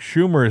Chuck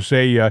Schumer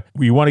say,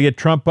 "You want to get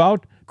Trump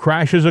out?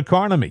 Crash his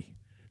economy."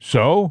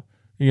 So,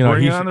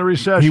 bring on the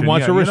recession. He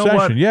wants a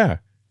recession. Yeah.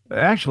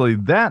 Actually,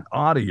 that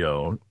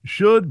audio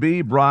should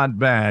be brought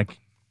back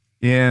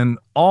in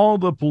all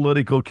the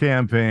political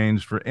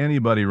campaigns for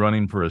anybody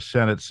running for a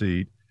Senate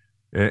seat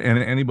and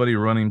anybody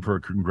running for a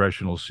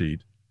congressional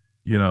seat,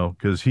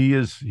 because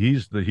he's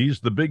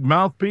the big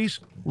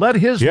mouthpiece. Let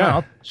his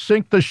mouth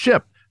sink the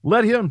ship.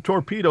 Let him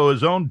torpedo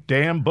his own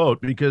damn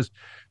boat, because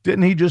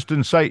didn't he just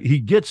incite? He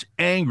gets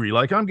angry,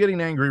 like I'm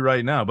getting angry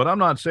right now, but I'm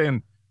not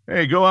saying,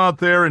 hey, go out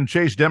there and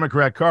chase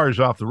Democrat cars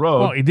off the road.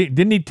 Well,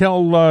 didn't he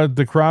tell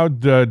the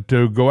crowd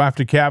to go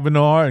after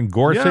Kavanaugh and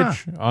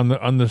Gorsuch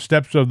on the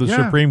steps of the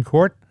Supreme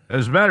Court?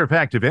 As a matter of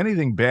fact, if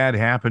anything bad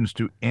happens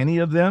to any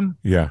of them,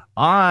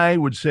 I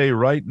would say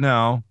right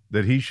now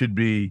that he should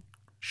be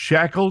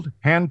shackled,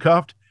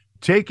 handcuffed,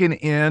 taken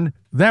in.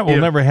 That will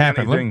never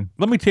happen.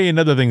 Let me tell you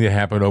another thing that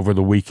happened over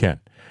the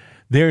weekend.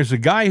 There's a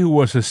guy who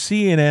was a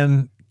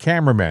CNN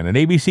cameraman, an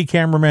ABC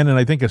cameraman, and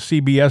I think a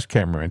CBS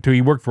cameraman, too.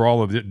 He worked for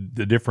all of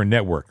the different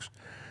networks.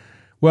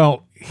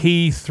 Well,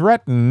 he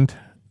threatened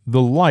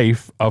the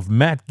life of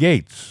Matt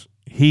Gaetz.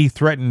 He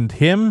threatened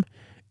him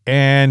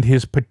and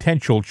his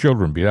potential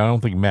children. I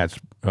don't think Matt's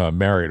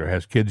married or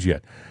has kids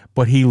yet.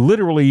 But he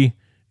literally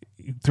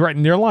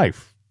threatened their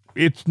life.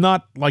 It's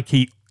not like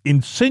he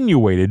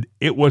insinuated.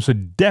 It was a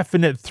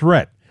definite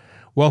threat.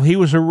 Well, he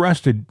was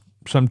arrested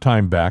some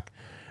time back.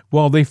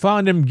 Well, they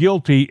found him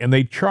guilty, and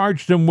they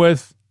charged him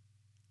with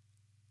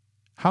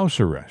house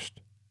arrest.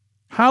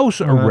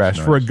 House arrest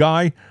for a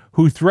guy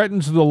who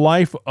threatens the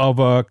life of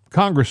a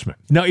congressman.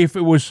 Now, if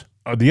it was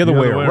the other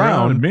way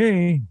around,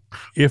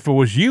 if it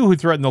was you who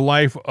threatened the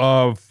life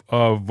of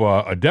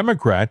a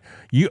Democrat,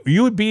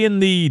 you would be in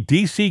the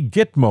D.C.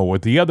 Gitmo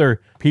with the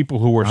other people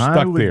who were stuck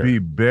there. I would be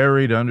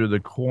buried under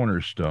the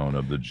cornerstone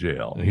of the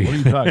jail. What are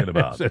you talking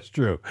about? That's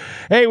true.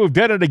 Hey, we've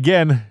done it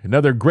again.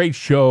 Another great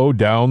show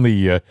down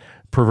the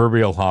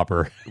proverbial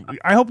hopper.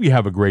 I hope you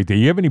have a great day.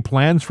 You have any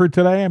plans for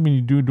today? I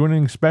mean, you do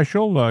anything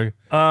special? Well,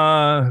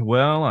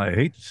 I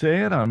hate to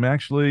say it. I'm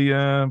actually,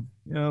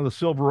 the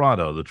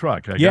Silverado, the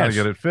truck. I got to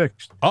get it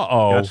fixed.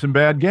 Uh-oh. Got some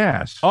bad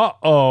gas.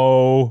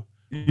 Uh-oh.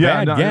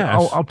 Yeah, bad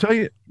gas. I'll tell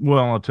you.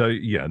 Well, I'll tell you.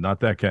 Yeah, not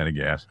that kind of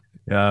gas.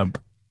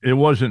 It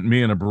wasn't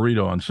me and a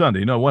burrito on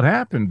Sunday. No, what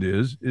happened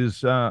is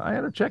I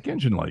had a check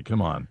engine light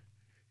come on,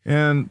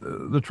 and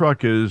the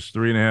truck is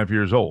 3.5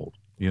 years old.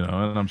 And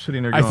I'm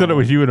sitting there going, I thought it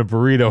was you and a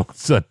burrito on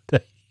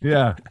Sunday.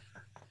 Yeah.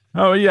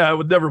 Oh, yeah,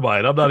 never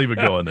mind. I'm not even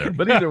going there.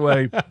 But either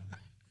way,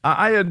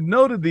 I had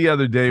noted the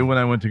other day when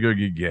I went to go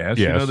get gas,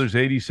 Yes. there's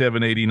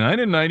 87, 89,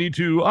 and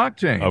 92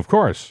 octane. Of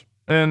course.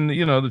 And,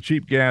 the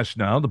cheap gas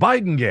now, the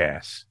Biden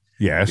gas,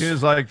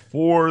 is like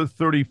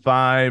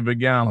 $4.35 a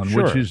gallon,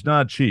 which is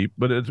not cheap,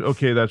 but it's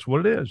okay. That's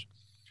what it is.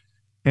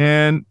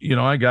 And,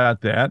 I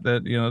got that,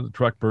 the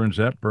truck burns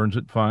it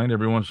fine.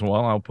 Every once in a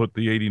while, I'll put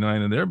the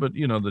 89 in there. But,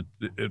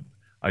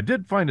 I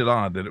did find it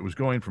odd that it was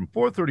going from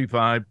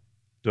 $4.35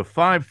 to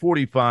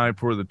 $5.45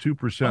 for the 2%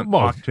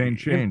 octane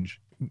change.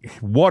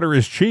 Water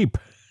is cheap.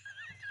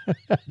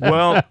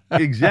 Well,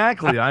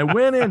 exactly. I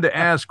went in to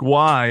ask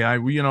why.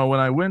 When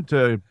I went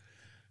to,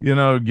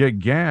 get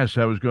gas,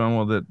 I was going,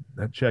 well,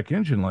 that check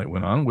engine light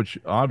went on, which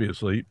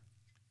obviously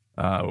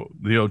the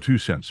O2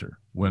 sensor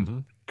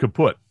went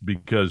kaput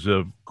because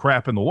of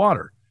crap in the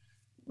water.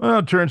 Well,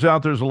 it turns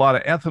out there's a lot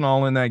of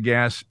ethanol in that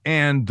gas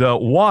and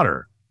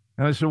water.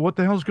 And I said, what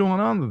the hell's going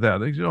on with that?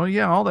 They said, oh,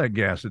 yeah, all that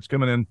gas that's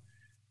coming in.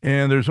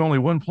 And there's only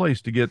one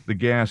place to get the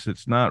gas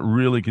that's not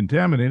really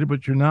contaminated,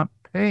 but you're not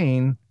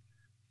paying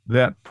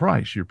that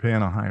price. You're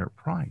paying a higher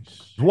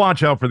price.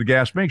 Watch out for the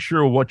gas. Make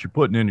sure what you're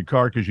putting in your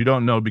car because you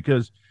don't know.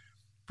 Because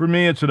for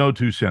me, it's an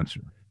O2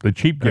 sensor. The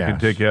cheap gas. That can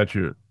take out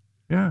your,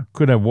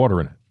 could have water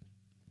in it.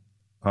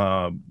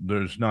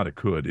 There's not a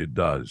could. It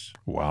does.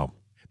 Wow.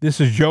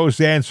 This is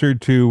Joe's answer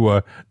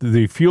to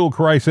the fuel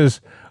crisis.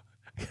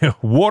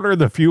 Water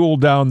the fuel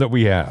down that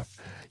we have.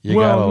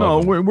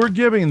 We're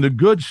giving the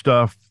good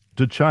stuff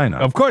to China.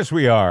 Of course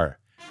we are.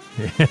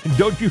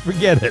 Don't you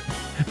forget it.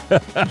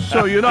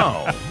 So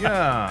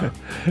yeah.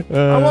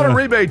 I want a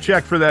rebate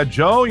check for that,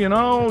 Joe. You're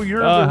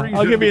the reason.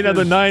 I'll give you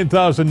another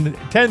 $9,000,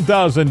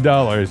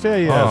 $10,000. Yeah,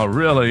 yes. Oh,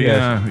 really? Yes.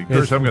 Yeah. Of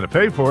course, I'm going to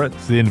pay for it.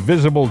 It's the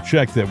invisible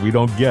check that we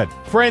don't get.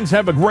 Friends,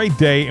 have a great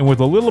day, and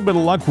with a little bit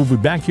of luck, we'll be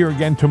back here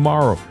again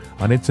tomorrow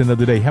on It's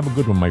Another Day. Have a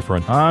good one, my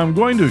friend. I'm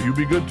going to. You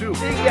be good, too.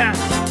 See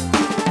ya.